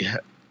one.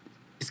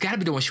 It's got to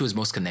be the one she was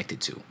most connected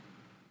to.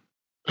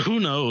 Who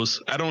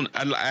knows?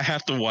 I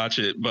have to watch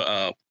it,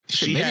 but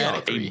she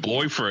had a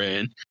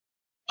boyfriend.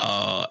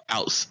 I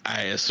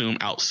assume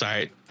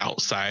outside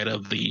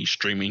of the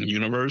streaming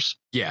universe.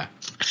 Yeah,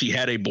 she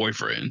had a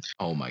boyfriend.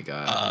 Oh my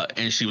God!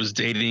 And she was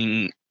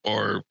dating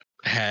or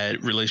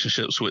had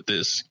relationships with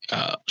this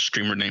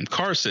streamer named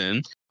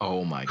Carson.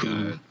 Oh my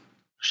God!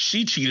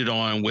 She cheated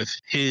on with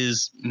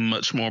his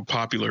much more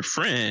popular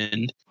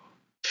friend,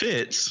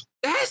 Fitz.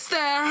 That's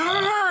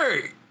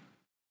hurt.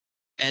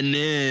 And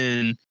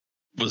then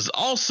was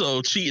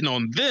also cheating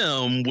on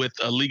them with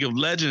a League of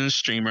Legends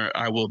streamer,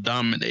 I Will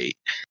Dominate.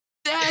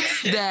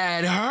 That's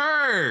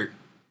hurt.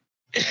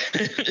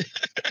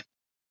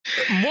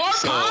 More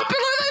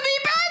popular than me,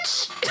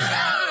 bitch.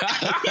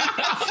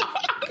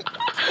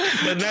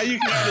 But now you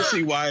can kind of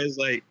see why it's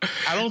like,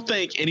 I don't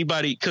think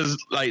anybody, because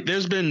like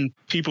there's been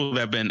people that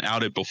have been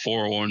outed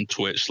before on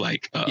Twitch.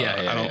 Like,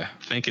 I don't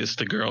think it's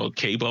the girl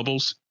K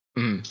Bubbles.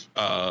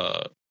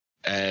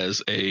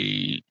 As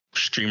a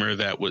streamer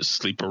that would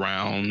sleep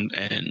around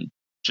and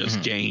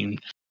just gain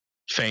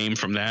fame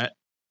from that.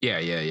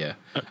 Yeah.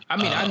 I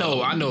mean, I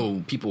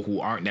know people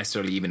who aren't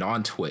necessarily even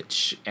on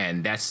Twitch,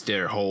 and that's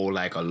their whole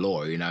like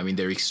allure. You know, I mean,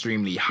 they're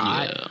extremely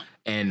hot,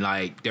 and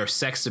like their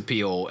sex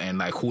appeal and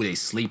like who they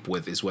sleep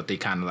with is what they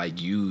kind of like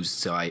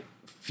use to like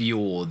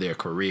fuel their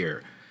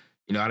career.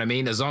 You know what I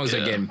mean? As long as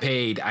they're getting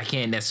paid, I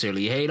can't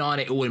necessarily hate on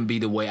it. It wouldn't be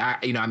the way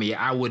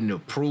I wouldn't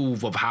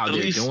approve of how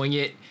they're doing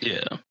it.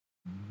 Yeah.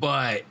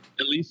 But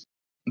at least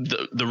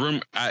the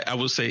room, I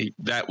would say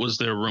that was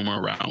their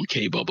rumor around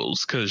K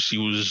Bubbles, because she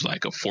was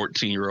like a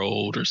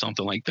 14-year-old or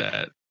something like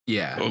that.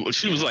 Yeah.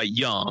 She was like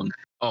young.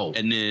 Oh,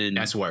 And then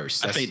that's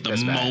worse. I think the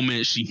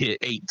moment she hit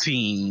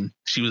 18,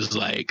 she was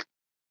like,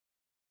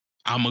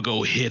 I'm gonna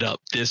go hit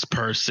up this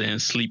person,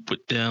 sleep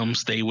with them,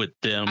 stay with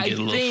them, get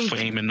a little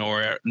fame and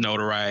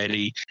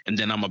notoriety, and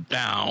then I'm gonna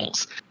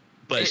bounce.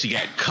 But she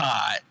got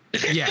caught.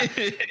 Yeah.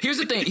 Here's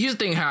the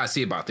thing how I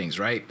see about things,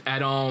 right?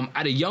 At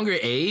a younger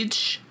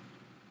age,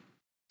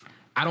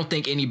 I don't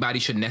think anybody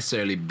should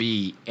necessarily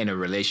be in a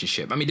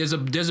relationship. I mean, there's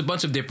a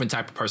bunch of different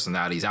type of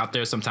personalities out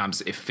there.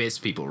 Sometimes it fits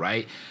people,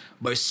 right?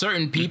 But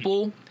certain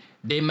people,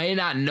 they may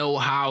not know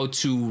how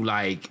to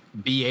like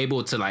be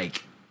able to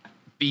like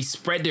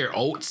spread their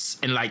oats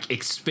and like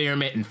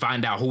experiment and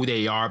find out who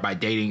they are by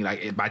dating,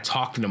 like by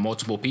talking to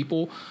multiple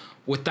people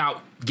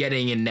without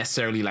getting in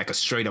necessarily like a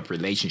straight up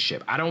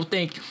relationship. I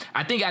think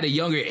at a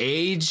younger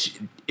age,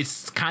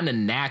 it's kind of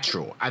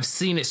natural. I've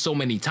seen it so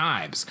many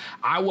times.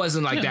 I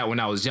wasn't like that when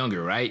I was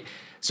younger, right?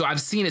 So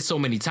I've seen it so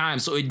many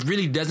times. So it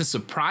really doesn't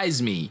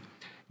surprise me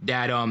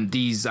that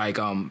these like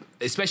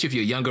especially if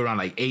you're younger, around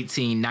like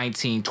 18,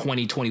 19,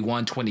 20,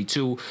 21,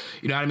 22,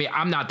 you know what I mean?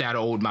 I'm not that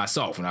old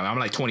myself. You know, I'm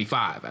like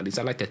 25. At least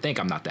I like to think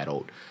I'm not that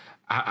old.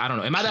 I don't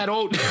know. Am I that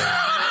old?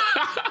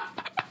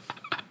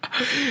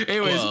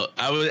 Anyways, well,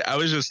 I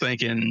was just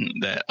thinking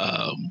that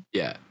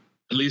at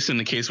least in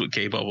the case with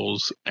K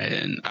Bubbles,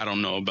 and I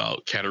don't know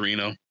about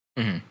Katarina,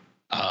 I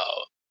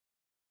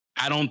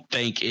don't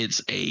think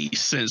it's a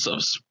sense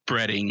of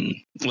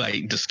spreading,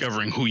 like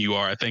discovering who you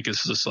are. I think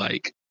it's just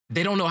like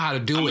they don't know how to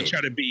do it.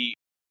 Try to be.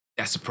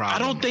 That's the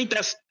problem. I don't think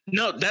that's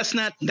not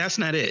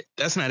it.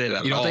 That's not it at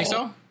all. You don't think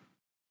so?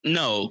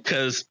 No,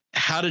 because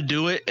how to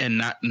do it and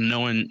not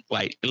knowing,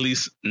 like at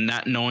least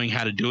not knowing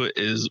how to do it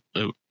is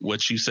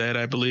what you said,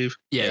 I believe.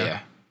 Yeah.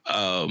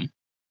 I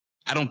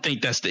don't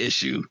think that's the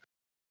issue.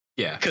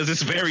 Yeah, because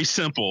it's very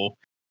simple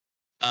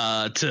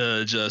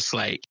to just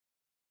like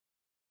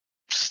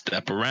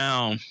step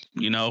around,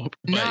 you know.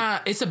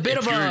 But it's a bit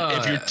of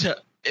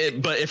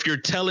but if you're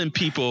telling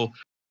people,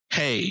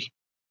 hey,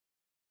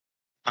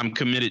 I'm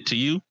committed to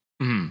you,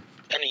 and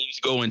then you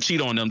go and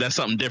cheat on them, that's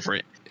something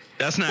different.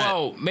 That's not.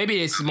 Well,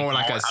 maybe it's more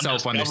like a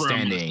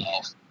self-understanding.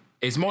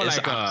 It's more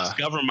like I'm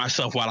discovering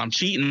myself while I'm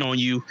cheating on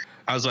you.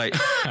 I was like,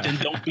 then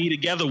don't be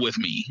together with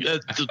me.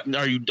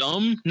 Are you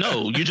dumb?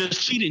 No, you're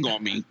just cheating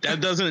on me.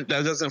 That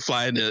doesn't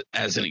fly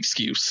as an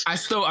excuse. I'm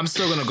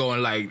still gonna go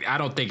and like, I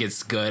don't think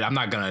it's good. I'm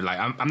not gonna like,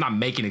 I'm not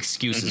making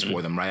excuses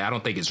for them, right? I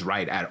don't think it's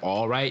right at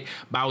all, right?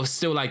 But I would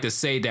still like to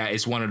say that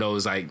it's one of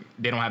those like,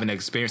 they don't have an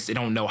experience. They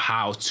don't know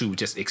how to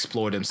just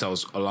explore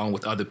themselves along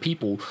with other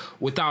people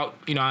without,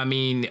 you know what I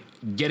mean,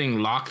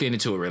 getting locked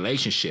into a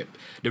relationship.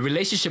 The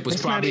relationship was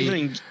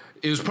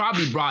it was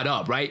probably brought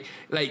up, right?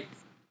 Like,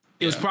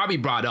 it was probably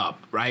brought up,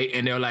 right?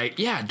 And they're like,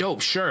 yeah, dope,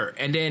 sure.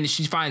 And then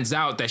she finds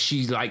out that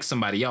she likes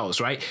somebody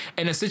else, right?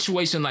 In a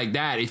situation like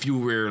that, if you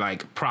were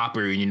like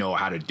proper and you know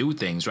how to do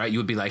things, right? You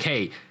would be like,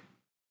 hey,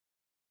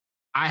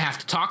 I have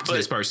to talk to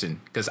this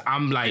person because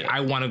I'm like, I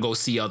want to go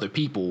see other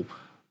people.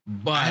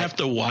 But I have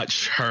to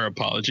watch her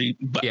apology,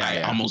 but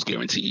I almost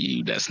guarantee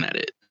you that's not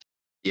it.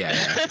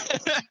 Yeah.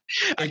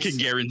 I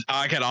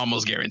can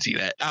almost guarantee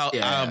that. I'll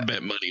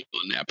bet money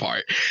on that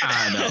part.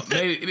 I know.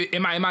 Maybe,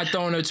 am I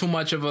throwing her too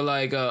much of a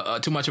like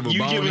too much of a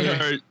bone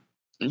here?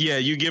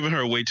 You're giving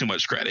her way too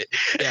much credit.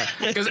 Yeah,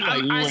 because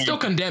I still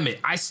condemn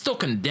it.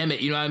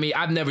 You know what I mean?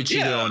 I've never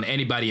cheated on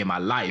anybody in my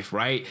life,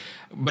 right?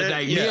 But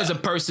like me as a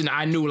person,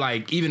 I knew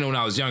like even when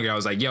I was younger, I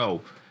was like,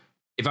 yo,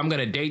 if I'm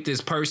gonna date this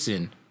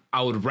person,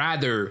 I would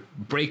rather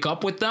break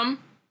up with them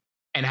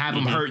and have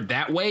them hurt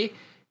that way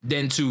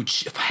than to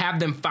have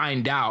them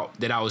find out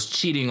that I was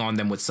cheating on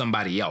them with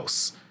somebody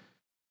else.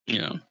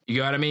 Yeah. You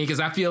know what I mean? Because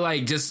I feel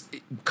like just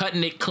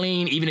cutting it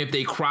clean, even if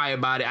they cry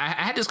about it. I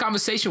had this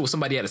conversation with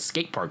somebody at a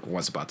skate park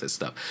once about this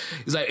stuff.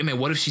 He's like, hey, man,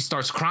 what if she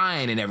starts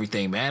crying and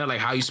everything, man? Like,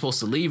 how are you supposed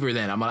to leave her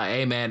then? I'm like,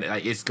 hey, man,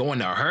 like, it's going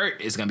to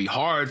hurt. It's going to be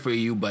hard for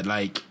you. But,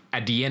 like,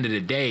 at the end of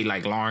the day,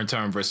 like, long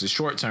term versus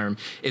short term,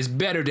 it's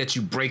better that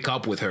you break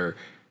up with her.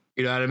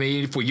 You know what I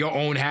mean? For your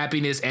own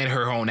happiness and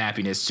her own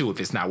happiness, too,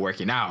 if it's not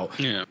working out.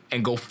 Yeah.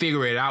 And go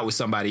figure it out with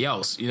somebody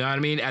else. You know what I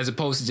mean? As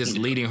opposed to just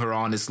leading her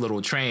on this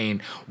little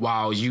train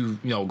while you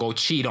go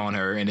cheat on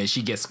her and then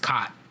she gets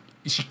caught.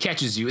 She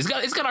catches you. It's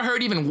gonna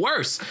hurt even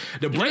worse.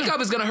 The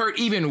breakup is going to hurt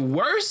even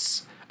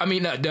worse. I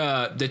mean,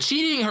 the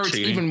cheating hurts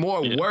even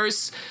more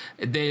worse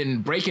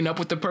than breaking up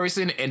with the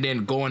person and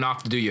then going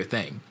off to do your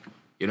thing.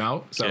 You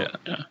know? So,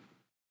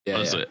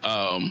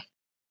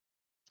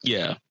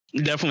 yeah.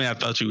 Definitely, I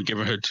thought you were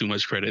giving her too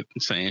much credit,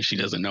 saying she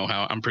doesn't know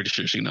how. I'm pretty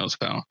sure she knows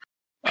how.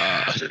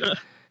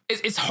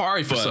 It's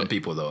hard for some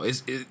people, though.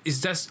 It's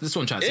that's what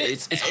I'm trying to say.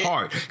 It's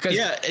hard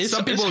because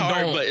some people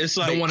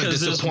don't want to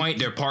disappoint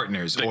their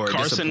partners or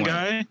Carson disappoint.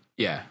 Guy.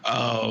 Yeah.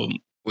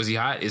 Was he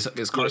hot? Is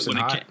Carson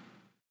hot?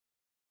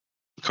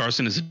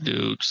 Carson is a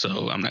dude,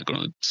 so I'm not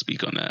going to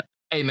speak on that.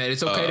 Hey, man,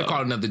 it's okay to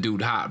call another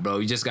dude hot, bro.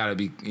 You just got to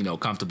be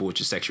comfortable with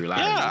your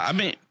sexuality. Yeah, I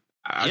mean,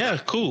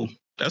 cool.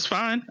 That's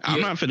fine. I'm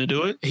not finna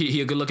do it. He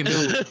a good looking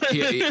dude.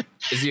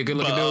 Is he a good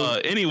looking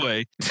dude?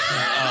 Anyway,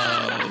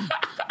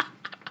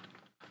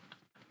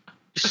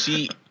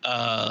 she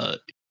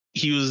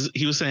he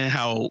was saying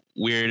how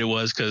weird it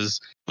was because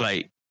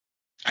like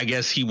I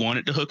guess he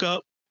wanted to hook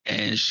up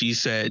and she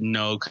said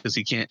no because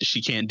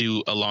she can't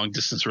do a long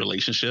distance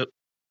relationship.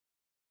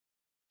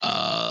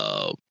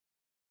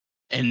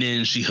 And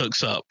then she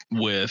hooks up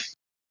with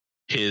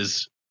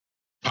his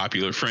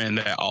popular friend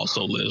that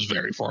also lives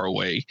very far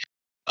away.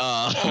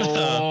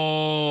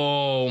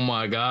 Oh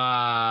my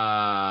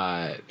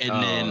god! And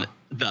then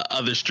the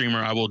other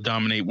streamer I will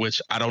dominate, which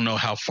I don't know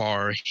how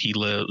far he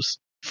lives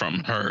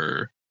from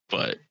her,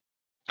 but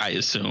I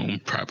assume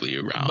probably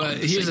around. But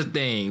here's the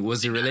thing: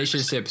 was the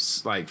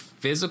relationships like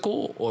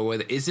physical, or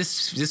whether is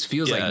this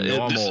feels like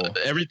normal?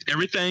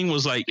 Everything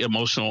was like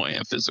emotional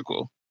and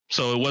physical,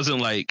 so it wasn't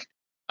like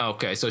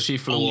okay. So she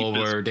flew over,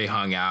 physical. They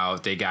hung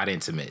out, they got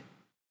intimate.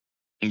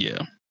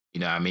 Yeah. You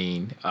know what I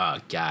mean? Oh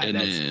God!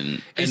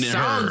 And then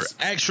her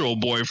actual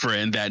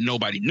boyfriend that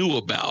nobody knew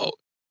about.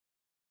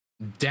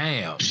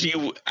 Damn.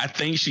 I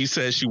think she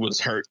said she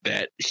was hurt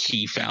that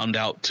he found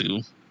out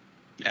too.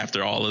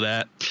 After all of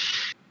that,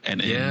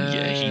 and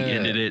then he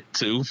ended it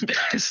too.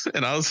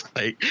 And I was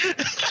like,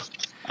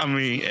 I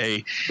mean,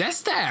 hey,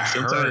 that's that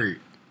hurt.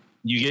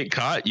 You get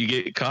caught.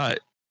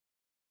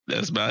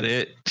 That's about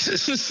it.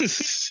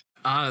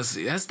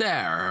 Honestly, that's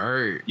that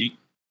hurt.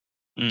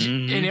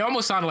 Mm-hmm. And it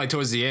almost sounded like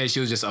towards the end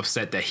she was just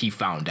upset that he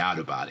found out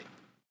about it.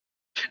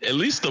 At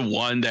least the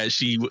one that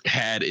she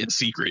had in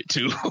secret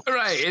too.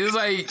 Right. It was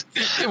like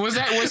was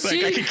like, he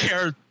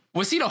the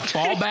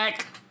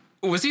fallback?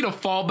 Was he the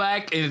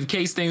fallback in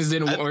case things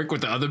didn't work with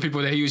the other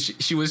people that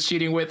she was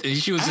cheating with? And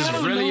she was just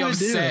really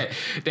upset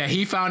that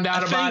he found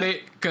out about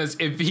it. Because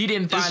if he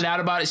didn't find out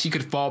about it, she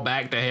could fall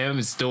back to him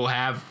and still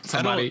have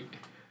somebody.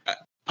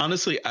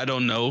 Honestly, I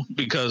don't know,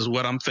 because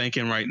what I'm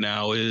thinking right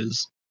now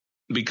is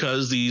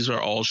because these are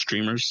all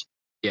streamers.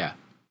 Yeah.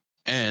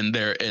 And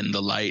they're in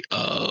the light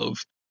of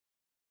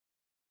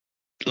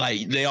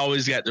like they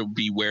always got to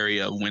be wary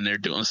of when they're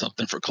doing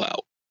something for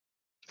clout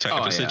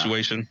type of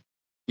situation.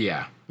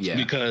 Yeah. Yeah.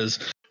 Because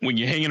when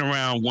you're hanging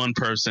around one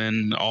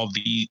person, all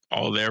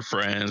their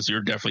friends,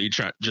 you're definitely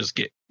trying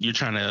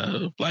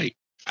to like,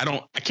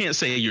 I can't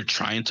say you're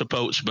trying to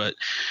poach, but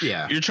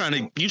you're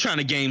trying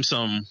to gain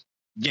some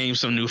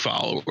new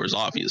followers,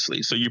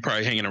 obviously. So you're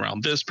probably hanging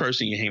around this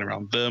person, you're hanging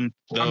around them,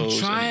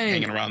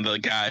 hanging around the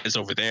guys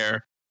over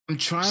there. I'm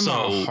trying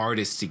my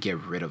hardest to get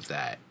rid of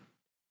that.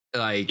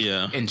 Like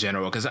in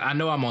general, because I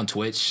know I'm on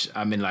Twitch,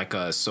 I'm in like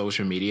a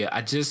social media.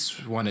 I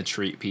just want to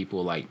treat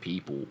people like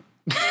people.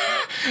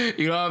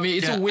 You know what I mean?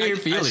 It's a weird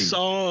feeling. I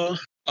saw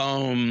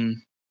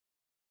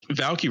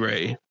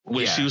Valkyrae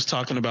when she was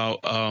talking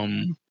about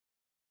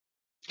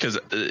because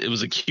it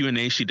was a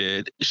Q&A she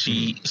did.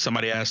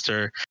 Somebody asked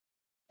her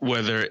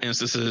whether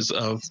instances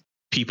of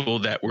people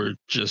that were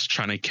just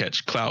trying to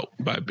catch clout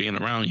by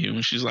being around you,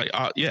 and she's like,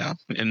 yeah,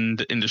 in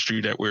the industry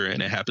that we're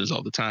in, it happens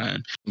all the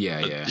time.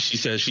 She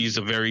says she has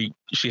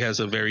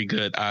a very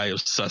good eye of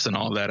sussing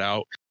all that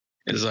out.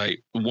 It's like,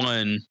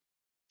 one,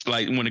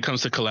 like when it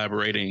comes to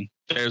collaborating,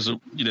 there's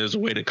a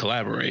way to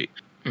collaborate.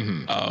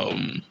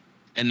 Mm-hmm.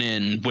 And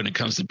then when it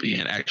comes to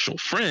being actual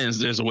friends,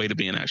 there's a way to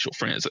being actual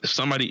friends. If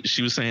somebody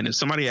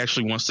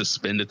actually wants to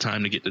spend the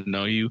time to get to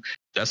know you,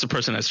 that's the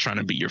person that's trying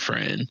to be your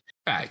friend.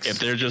 Facts. If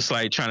they're just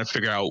like trying to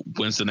figure out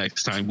when's the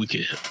next time we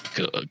could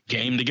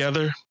game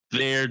together,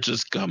 they're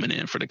just coming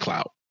in for the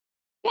clout.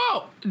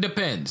 Well,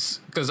 depends.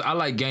 Because I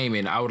like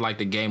gaming. I would like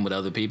to game with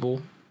other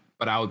people,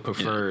 but I would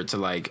prefer to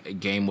like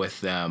game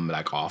with them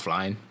like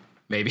offline.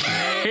 Maybe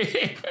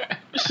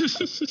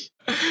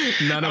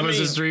none of us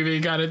are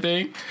streaming kind of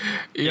thing.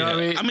 You know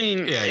what I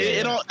mean?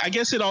 I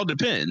guess it all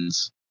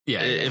depends.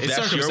 Yeah, if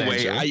that's your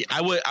way,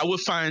 I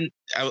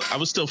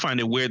would still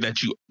find it weird that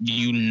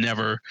you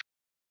never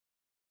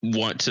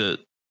want to.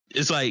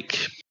 It's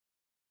like,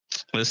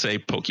 let's say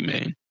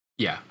Pokemon.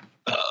 Yeah.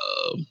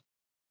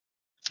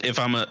 If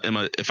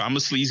I'm a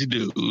sleazy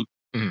dude,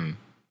 and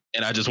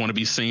I just want to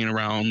be seen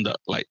around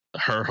like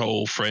her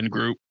whole friend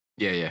group.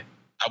 Yeah.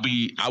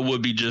 I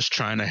would be just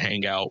trying to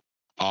hang out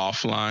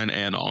offline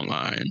and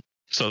online,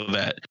 so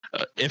that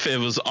if it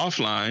was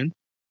offline,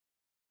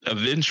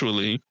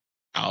 eventually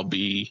I'll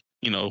be,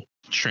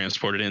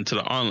 transported into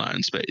the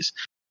online space.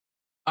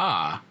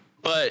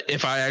 But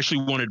if I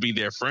actually wanted to be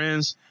their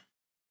friends,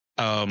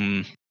 I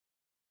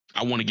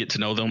want to get to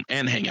know them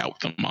and hang out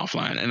with them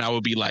offline. And I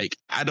would be like,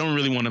 I don't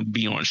really want to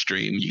be on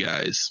stream, you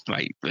guys.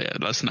 Like,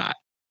 let's not.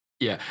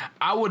 Yeah,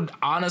 I would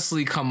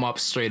honestly come up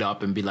straight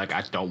up and be like,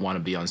 I don't want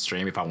to be on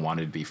stream if I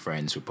wanted to be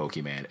friends with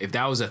Pokemon. If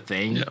that was a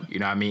thing, you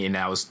know what I mean, and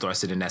I was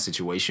thrusted in that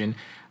situation,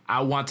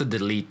 I want to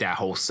delete that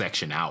whole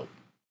section out.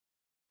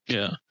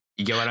 Yeah.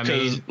 You get what I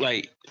mean?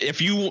 Like, if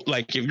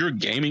you're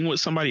gaming with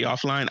somebody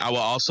offline, I will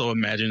also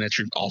imagine that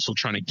you're also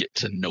trying to get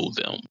to know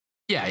them.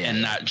 Yeah.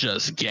 And not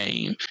just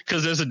game.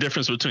 Because there's a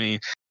difference between,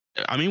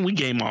 we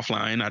game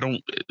offline. I don't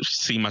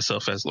see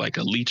myself as like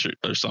a leech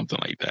or something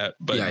like that.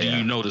 But do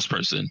you know this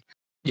person?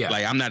 Yeah,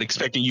 like I'm not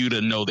expecting you to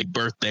know their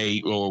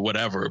birthday or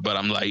whatever, but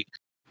I'm like,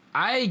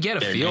 I get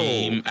a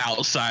feel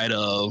outside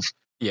of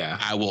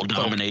I will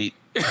dominate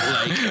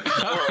Like,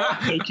 or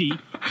Pokey.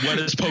 What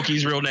is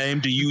Pokey's real name?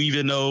 Do you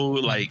even know?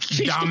 Like,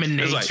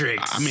 Dominatrix.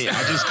 Like, I mean,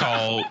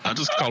 I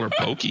just call her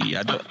Pokey.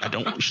 I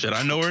don't. Should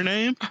I know her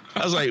name?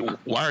 I was like,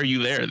 why are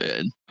you there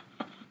then?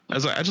 I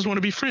was like, I just want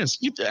to be friends.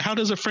 How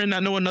does a friend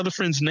not know another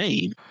friend's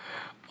name?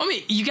 I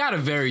mean, you got a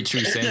very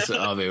true sense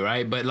of it,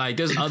 right? But like,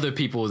 there's other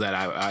people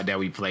that that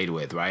we played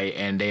with, right?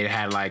 And they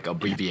had like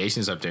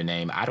abbreviations of their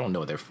name. I don't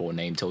know their full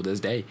name till this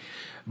day,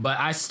 but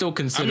I still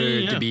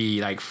consider to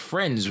be like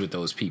friends with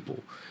those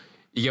people.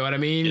 You know what I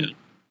mean?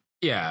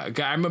 Yeah.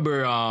 I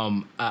remember.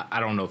 I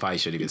don't know if I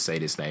should even say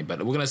this name,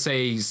 but we're gonna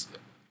say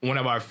one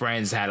of our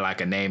friends had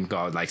like a name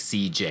called like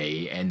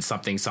CJ and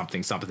something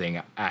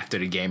after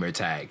the gamer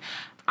tag.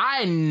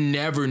 I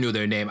never knew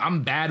their name.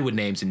 I'm bad with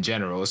names in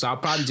general, so I'll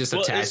probably just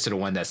attach to the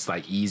one that's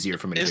like easier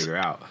for me to figure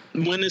out.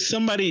 When it's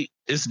somebody,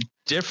 it's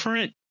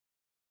different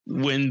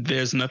when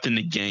there's nothing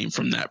to gain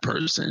from that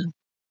person.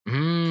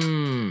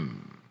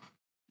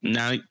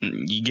 Now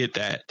you get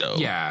that though.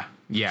 Yeah.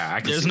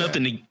 There's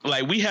nothing to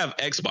like. We have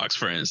Xbox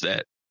friends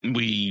that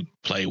we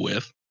play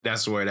with.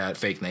 That's where that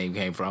fake name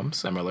came from.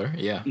 Similar,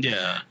 yeah.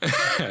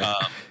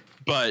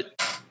 But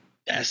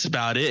that's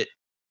about it.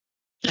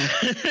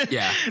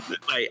 Yeah,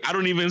 like I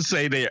don't even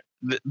say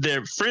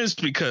they're friends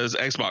because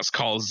Xbox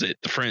calls it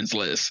the friends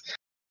list.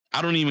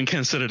 I don't even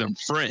consider them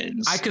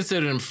friends. I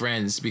consider them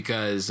friends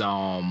because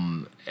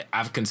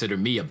I've considered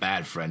me a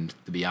bad friend,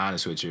 to be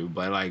honest with you.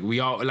 But like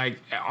we all like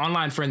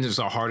online friends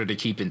are harder to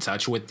keep in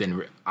touch with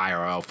than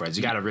IRL friends.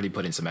 You got to really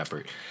put in some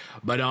effort.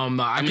 But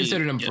I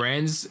consider them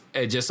friends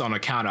just on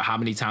account of how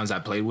many times I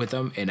played with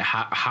them and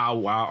how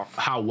well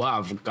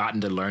I've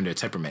gotten to learn their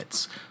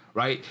temperaments.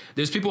 Right?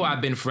 There's people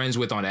I've been friends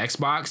with on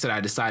Xbox that I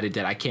decided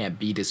that I can't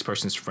be this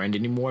person's friend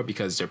anymore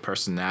because their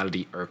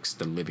personality irks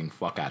the living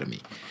fuck out of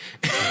me.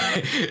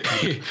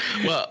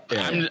 Well,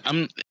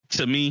 I'm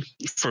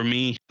for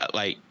me,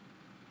 like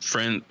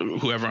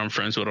whoever I'm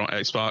friends with on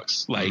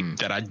Xbox, like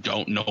that I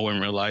don't know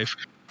in real life,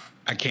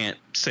 I can't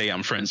say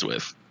I'm friends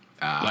with.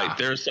 Like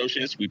they're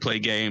associates, we play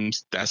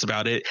games. That's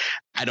about it.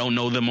 I don't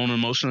know them on an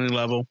emotional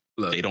level.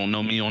 They don't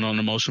know me on an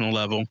emotional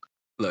level.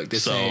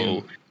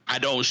 I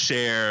don't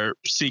share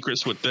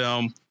secrets with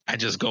them. I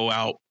just go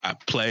out, I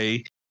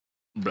play.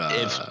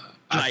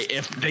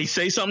 If they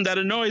say something that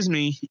annoys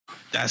me,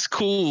 that's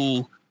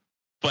cool.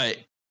 But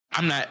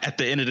I'm not, at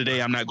the end of the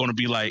day, I'm not going to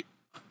be like,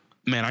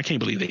 man, I can't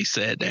believe they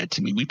said that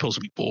to me. We supposed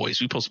to be boys.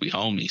 We supposed to be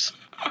homies.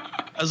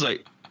 I was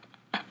like,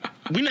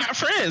 we're not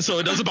friends, so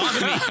it doesn't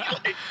bother me.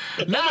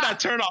 The moment I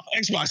turn off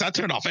Xbox, I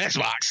turn off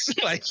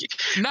Xbox. Like,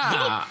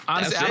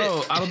 honestly,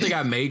 I don't think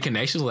I made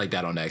connections like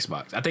that on the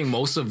Xbox. I think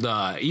most of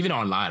even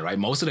online, right?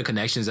 Most of the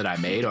connections that I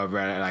made are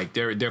very, like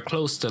they're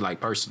close to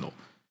like personal.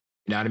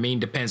 You know what I mean?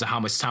 Depends on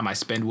how much time I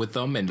spend with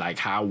them and like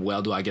how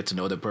well do I get to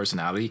know their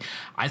personality.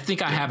 I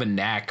think I have a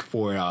knack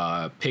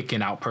for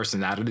picking out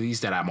personalities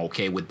that I'm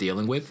okay with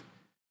dealing with.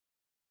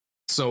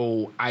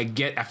 So I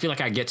feel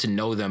like I get to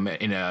know them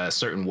in a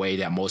certain way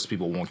that most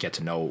people won't get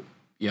to know,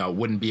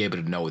 wouldn't be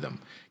able to know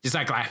them. Just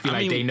like I feel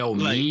like they know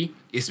me,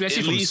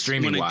 especially from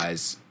streaming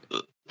wise.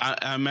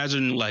 I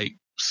imagine like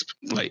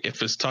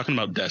if it's talking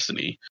about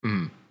Destiny,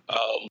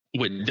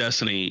 with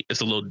Destiny,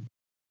 it's a little,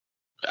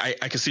 I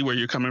can see where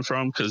you're coming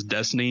from because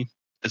Destiny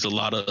is a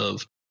lot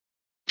of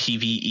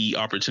PvE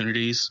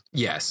opportunities.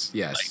 Yes.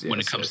 When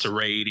it comes to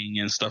raiding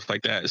and stuff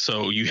like that.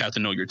 So you have to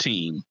know your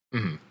team.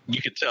 Mm-hmm.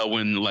 You can tell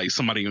when like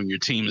somebody on your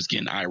team is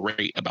getting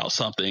irate about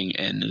something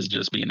and is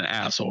just being an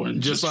asshole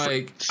and just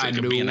like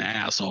being an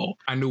asshole.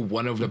 I knew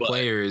one of the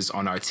players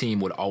on our team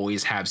would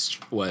always have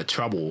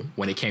trouble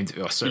when it came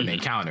to a certain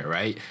encounter,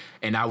 right?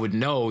 And I would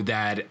know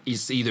that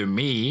it's either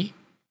me.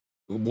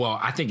 Well,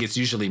 I think it's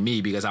usually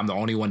me because I'm the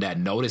only one that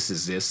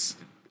notices this,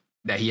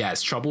 that he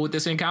has trouble with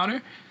this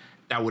encounter.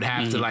 I would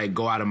have to like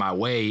go out of my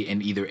way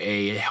and either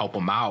help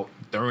him out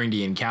during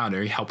the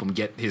encounter, help him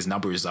get his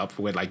numbers up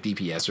with like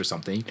DPS or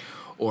something,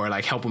 or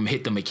like help him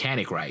hit the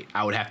mechanic right.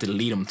 I would have to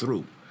lead him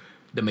through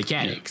the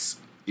mechanics.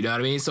 You know what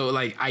I mean? So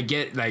like I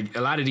get like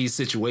a lot of these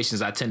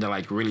situations, I tend to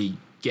like really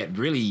get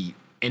really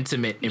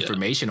intimate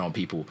information on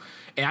people,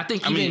 and I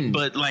think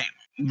but like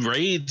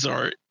raids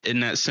are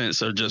in that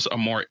sense are just a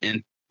more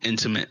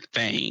intimate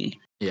thing.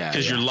 Yeah,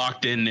 because you're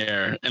locked in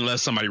there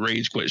unless somebody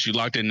rage quits. You're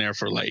locked in there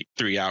for like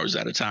 3 hours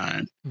at a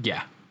time.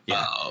 Yeah.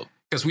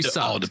 Because we sucked.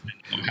 All depending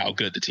on how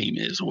good the team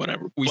is or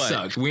whatever. We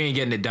sucked. We ain't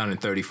getting it done in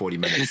 30, 40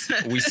 minutes.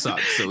 We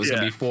sucked. So it's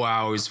going to be 4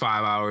 hours,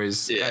 5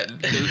 hours. Yeah.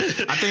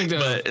 I think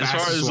but as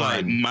far as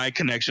like my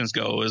connections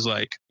go is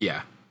like,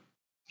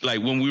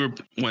 like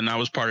when I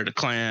was part of the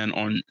clan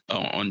on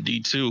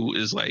D2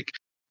 is like,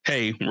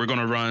 hey, we're going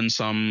to run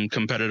some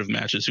competitive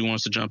matches. Who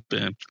wants to jump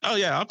in? Oh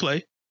yeah, I'll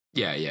play.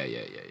 Yeah.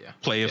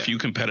 Play a few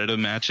competitive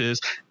matches.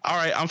 All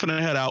right, I'm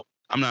finna head out.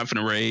 I'm not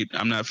finna raid.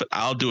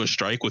 I'll do a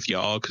strike with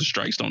y'all because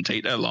strikes don't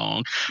take that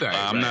long.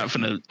 I'm not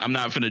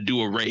finna do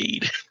a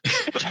raid.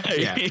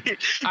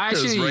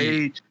 Because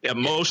raid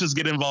emotions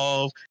get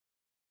involved.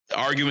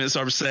 Arguments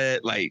are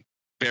set. Like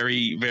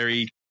very,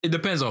 very. It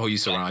depends on who you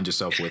surround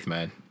yourself with,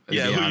 man.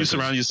 Yeah, who you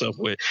surround yourself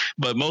with.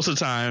 But most of the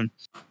time,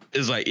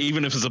 is like,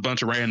 even if it's a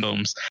bunch of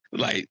randoms,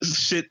 like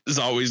shit is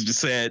always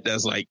said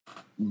that's like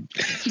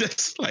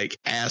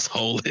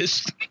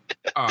asshole-ish.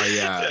 Oh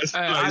yeah, That's,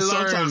 like,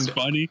 sometimes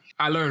funny.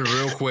 I learned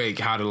real quick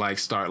how to like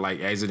start like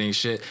exiting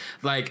shit.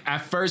 Like at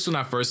first, when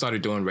I first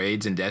started doing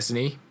raids in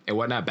Destiny and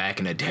whatnot back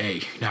in the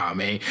day, nah,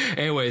 man.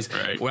 Anyways,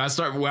 Right. when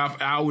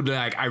I would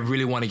like, I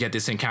really want to get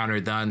this encounter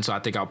done, so I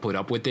think I'll put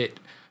up with it.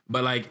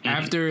 But like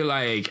after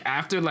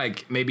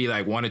maybe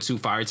like 1 or 2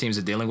 fire teams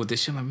are dealing with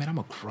this shit, I'm like, man, I'm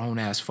a grown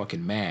ass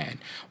fucking man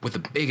with a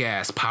big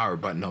ass power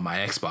button on my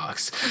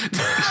Xbox.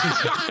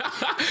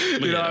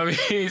 You know what I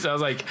mean? So I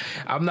was like,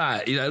 I'm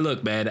not. You know,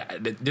 look, man,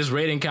 this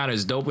raid encounter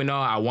is dope and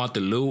all. I want the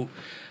loot,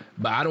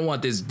 but I don't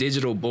want this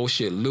digital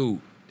bullshit loot.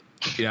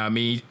 You know what I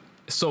mean?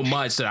 So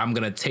much that I'm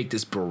gonna take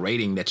this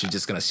berating that you're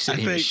just gonna sit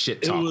here and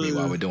shit talk me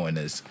while we're doing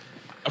this.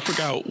 I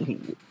forgot.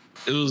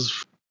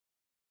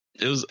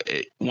 It was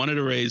one of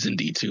the raids in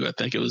D2. I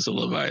think it was the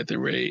Leviathan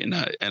raid, and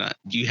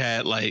you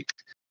had like,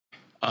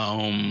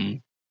 I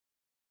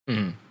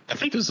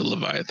think it was the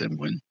Leviathan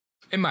one.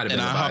 It might have been.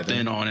 And I hopped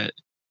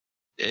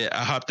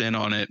in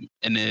on it,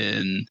 and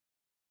then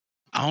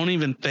I don't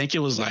even think it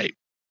was like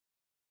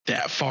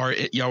that far.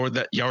 Y'all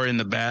were in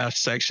the bath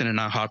section,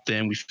 and I hopped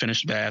in. We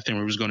finished the bath, and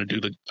we was going to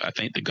do I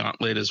think the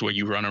gauntlet is where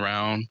you run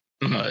around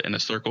in a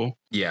circle.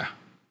 Yeah.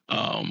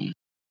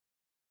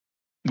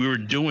 We were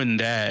doing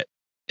that,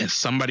 and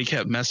somebody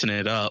kept messing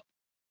it up.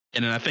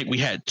 And then I think we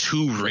had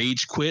 2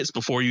 rage quits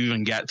before you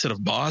even got to the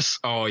boss.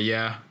 Oh,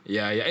 yeah.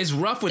 It's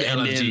rough with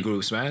LFG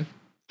groups, man.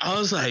 I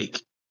was like,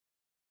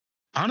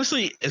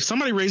 honestly, if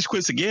somebody rage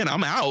quits again,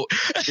 I'm out.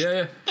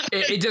 Yeah.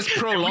 It just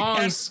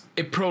prolongs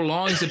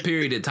the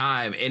period of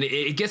time. And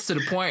it gets to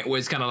the point where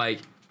it's kind of like,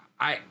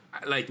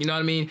 you know what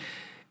I mean?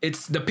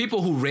 It's the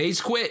people who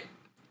rage quit.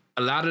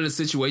 A lot of the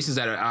situations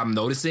that I'm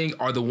noticing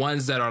are the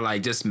ones that are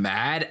like just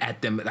mad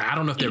at them. I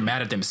don't know if they're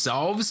mad at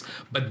themselves,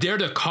 but they're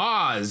the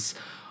cause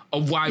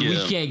of why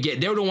we can't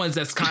get. They're the ones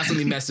that's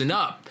constantly messing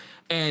up,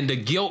 and the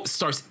guilt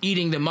starts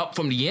eating them up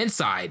from the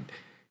inside.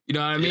 You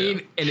know what I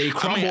mean? And they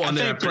crumble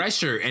under that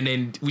pressure, and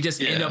then we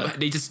just end up.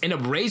 They just end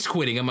up rage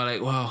quitting. I'm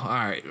like, well, all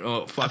right,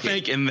 well, fuck it. I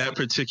think in that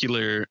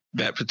particular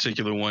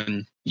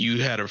one,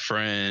 you had a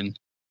friend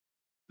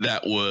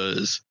that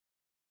was.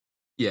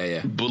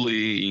 Yeah.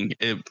 Bullying,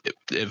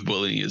 if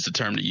bullying is the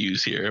term to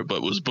use here,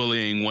 but was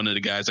bullying one of the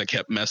guys that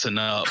kept messing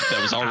up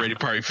that was already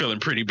probably feeling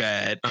pretty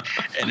bad.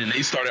 And then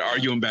they started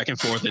arguing back and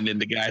forth, and then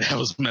the guy that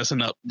was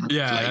messing up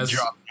dropped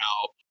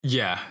out.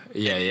 Yeah.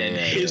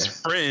 His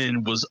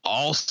friend was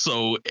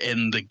also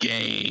in the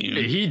game.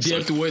 He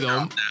dipped with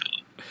him.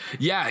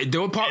 Yeah, they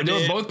were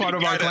both part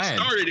of our clan.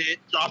 Started it,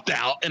 dropped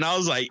out, and I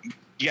was like,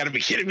 you gotta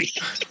be kidding me.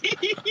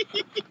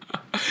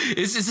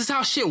 This is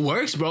how shit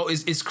works, bro.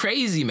 It's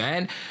crazy,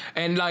 man.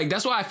 And like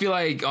that's why I feel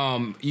like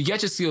you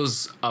get your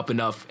skills up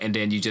enough, and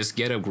then you just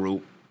get a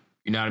group.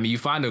 You know what I mean? You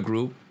find a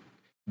group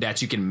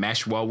that you can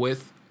mesh well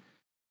with.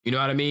 You know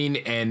what I mean?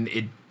 And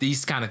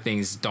these kind of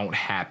things don't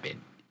happen.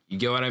 You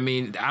get what I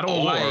mean?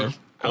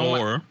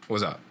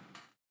 What's up?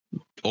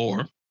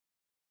 Or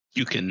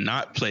you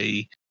cannot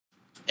play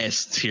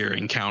S tier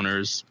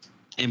encounters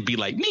and be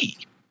like me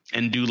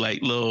and do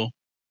like little.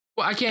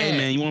 Well, I can't. Hey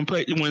man, you want to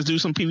play? You want to do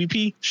some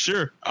PvP?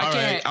 Sure. All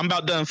right, I'm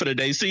about done for the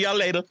day. See y'all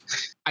later.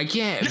 I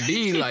can't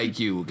be like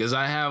you because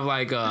I have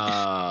like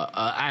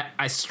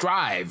I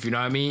strive. You know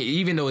what I mean?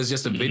 Even though it's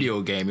just a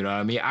video game, you know what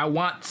I mean? I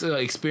want to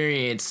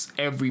experience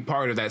every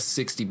part of that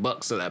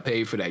 $60 that I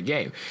paid for that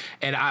game,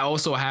 and I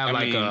also have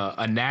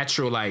a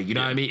natural like you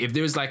know what I mean? If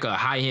there's like a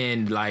high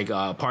end like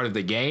part of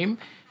the game,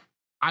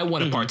 I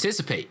want to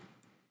participate.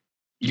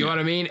 You know what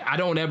I mean? I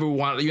don't ever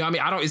want. You know what I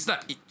mean? I don't. It's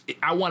not.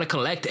 I want to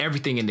collect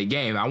everything in the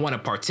game. I want to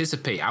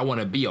participate. I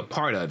want to be a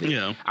part of it.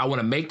 Yeah. I want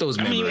to make those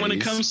memories. I mean, when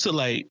it comes to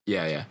like,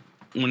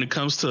 when it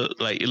comes to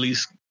like at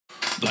least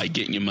like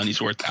getting your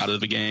money's worth out of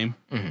the game.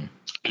 When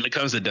it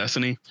comes to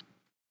Destiny,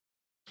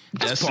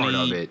 that's part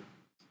of it.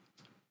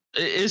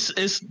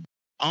 It's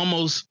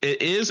almost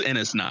it is and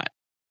it's not.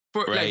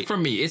 Like for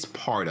me, it's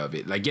part of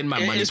it. Like getting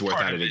my money's worth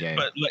out of the game.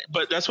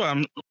 But that's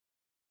why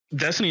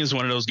Destiny is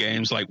one of those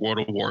games like World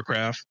of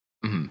Warcraft.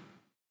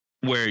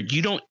 Where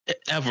you don't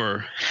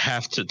ever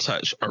have to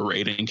touch a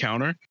raid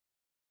encounter.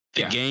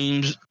 The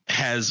game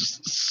has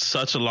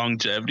such a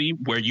longevity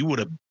where you would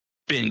have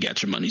been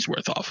got your money's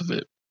worth off of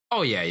it.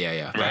 Oh yeah.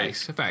 Right?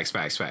 Facts.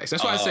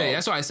 That's why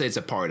I say it's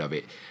a part of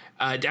it.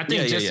 I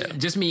think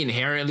just me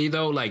inherently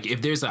though, like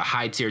if there's a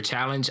high tier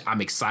challenge, I'm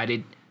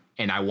excited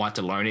and I want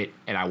to learn it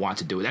and I want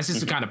to do it. That's just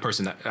the kind of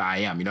person that I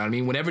am. You know what I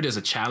mean? Whenever there's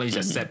a challenge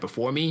that's set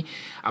before me,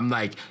 I'm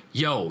like,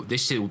 yo,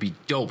 this shit would be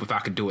dope if I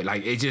could do it.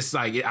 Like, it's just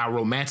like, I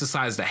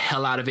romanticize the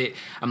hell out of it.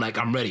 I'm like,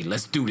 I'm ready.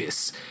 Let's do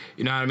this.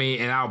 You know what I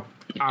mean? And I'll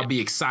be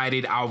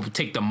excited. I'll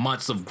take the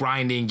months of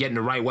grinding, getting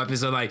the right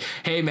weapons. I'm like,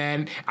 hey,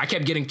 man, I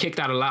kept getting kicked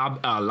out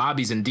of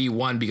lobbies in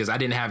D1 because I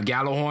didn't have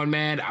Gallowhorn,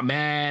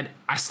 man.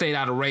 I stayed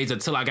out of raids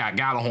until I got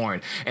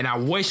Gallowhorn. And I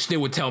wish they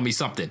would tell me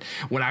something.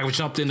 When I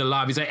jumped in the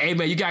lobbies, like, hey,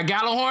 man, you got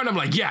Gallowhorn? I'm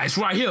like, yeah, it's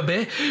right here,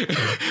 man.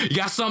 You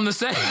got something to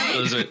say?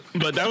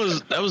 But that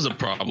was a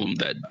problem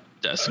that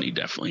Destiny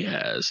definitely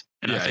has.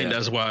 And I Yeah, think yeah.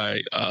 that's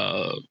why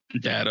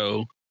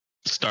Dado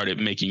started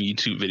making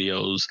YouTube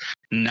videos,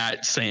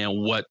 not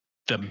saying what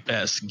the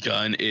best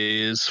gun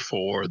is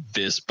for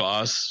this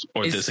boss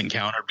or this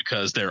encounter,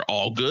 because they're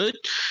all good.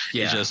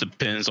 Yeah. It just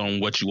depends on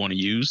what you want to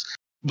use.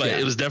 But Yeah.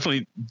 it was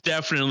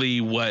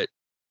definitely what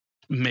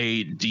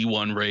made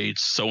D1 Rage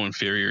so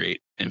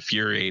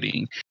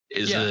infuriating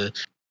is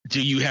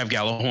do you have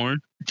Gallahorn?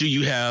 Do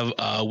you have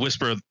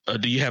Whisper?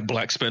 Do you have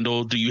Black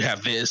Spindle? Do you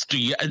have this? Do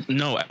you?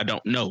 No, I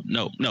don't. No.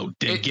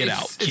 Then get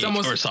out, kick,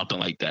 or something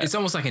like that. It's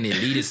almost like an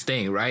elitist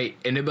thing, right?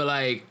 And they'd be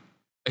like,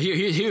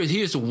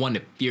 here's the one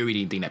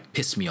infuriating thing that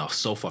pissed me off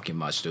so fucking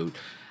much, dude.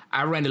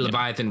 I ran the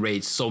Leviathan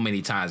Rage so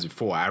many times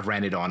before. I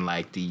ran it on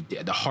like the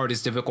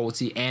hardest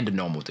difficulty and the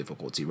normal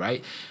difficulty,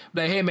 right?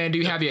 Like, hey man, do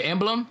you have your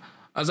emblem?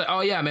 I was like,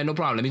 oh yeah, man, no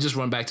problem. Let me just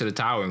run back to the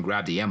tower and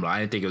grab the emblem. I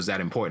didn't think it was that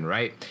important,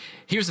 right?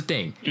 Here's the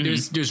thing.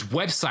 Mm-hmm. There's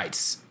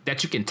websites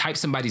that you can type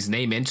somebody's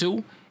name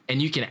into,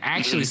 and you can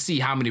actually see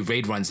how many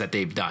raid runs that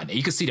they've done. And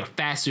you can see the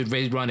fastest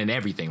raid run and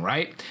everything,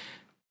 right?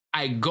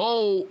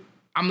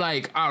 I'm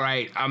like, all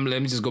right,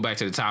 let me just go back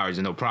to the towers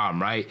and no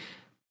problem, right?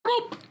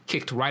 Boop,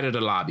 kicked right out of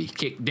the lobby,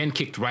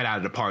 kicked right out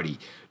of the party.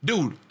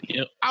 Dude,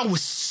 I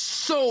was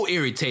so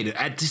irritated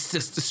at just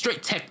the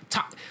straight tech.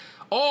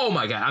 Oh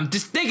my God, I'm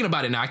just thinking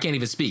about it now. I can't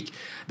even speak.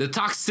 The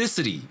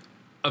toxicity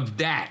of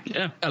that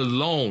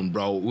alone,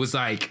 bro, was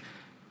like,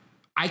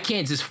 I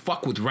can't just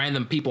fuck with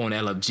random people on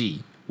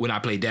LFG when I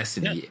play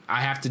Destiny. Yeah.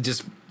 I have to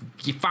just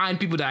find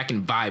people that I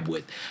can vibe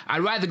with.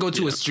 I'd rather go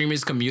to a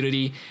streamer's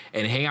community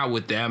and hang out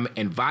with them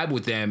and vibe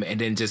with them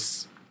and then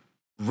just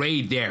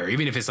raid there,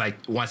 even if it's like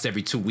once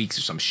every 2 weeks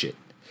or some shit.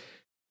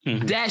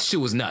 Mm-hmm. That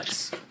shit was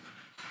nuts.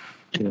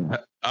 Yeah.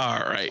 All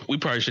right, we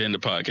probably should end the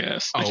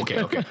podcast. Oh,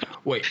 okay.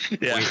 Wait.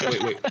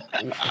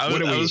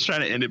 I was trying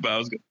to end it, but I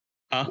was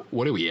going.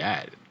 What are we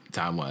at?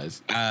 Time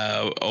was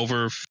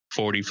over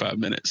 45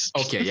 minutes.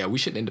 Okay, yeah, we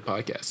should end the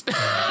podcast.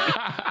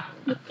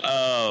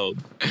 Oh,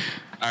 all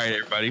right,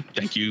 everybody.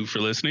 Thank you for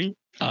listening.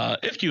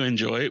 If you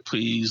enjoy it,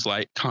 please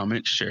like,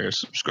 comment, share,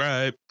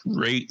 subscribe,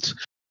 rate,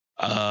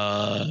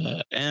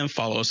 and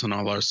follow us on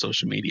all our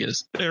social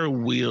medias.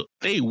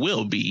 They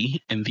will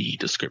be in the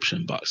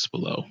description box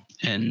below.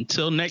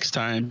 Until next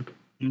time,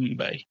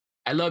 bye.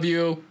 I love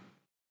you.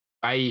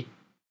 Bye.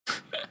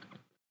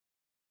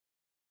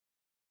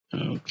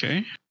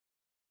 Okay.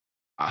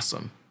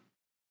 Awesome.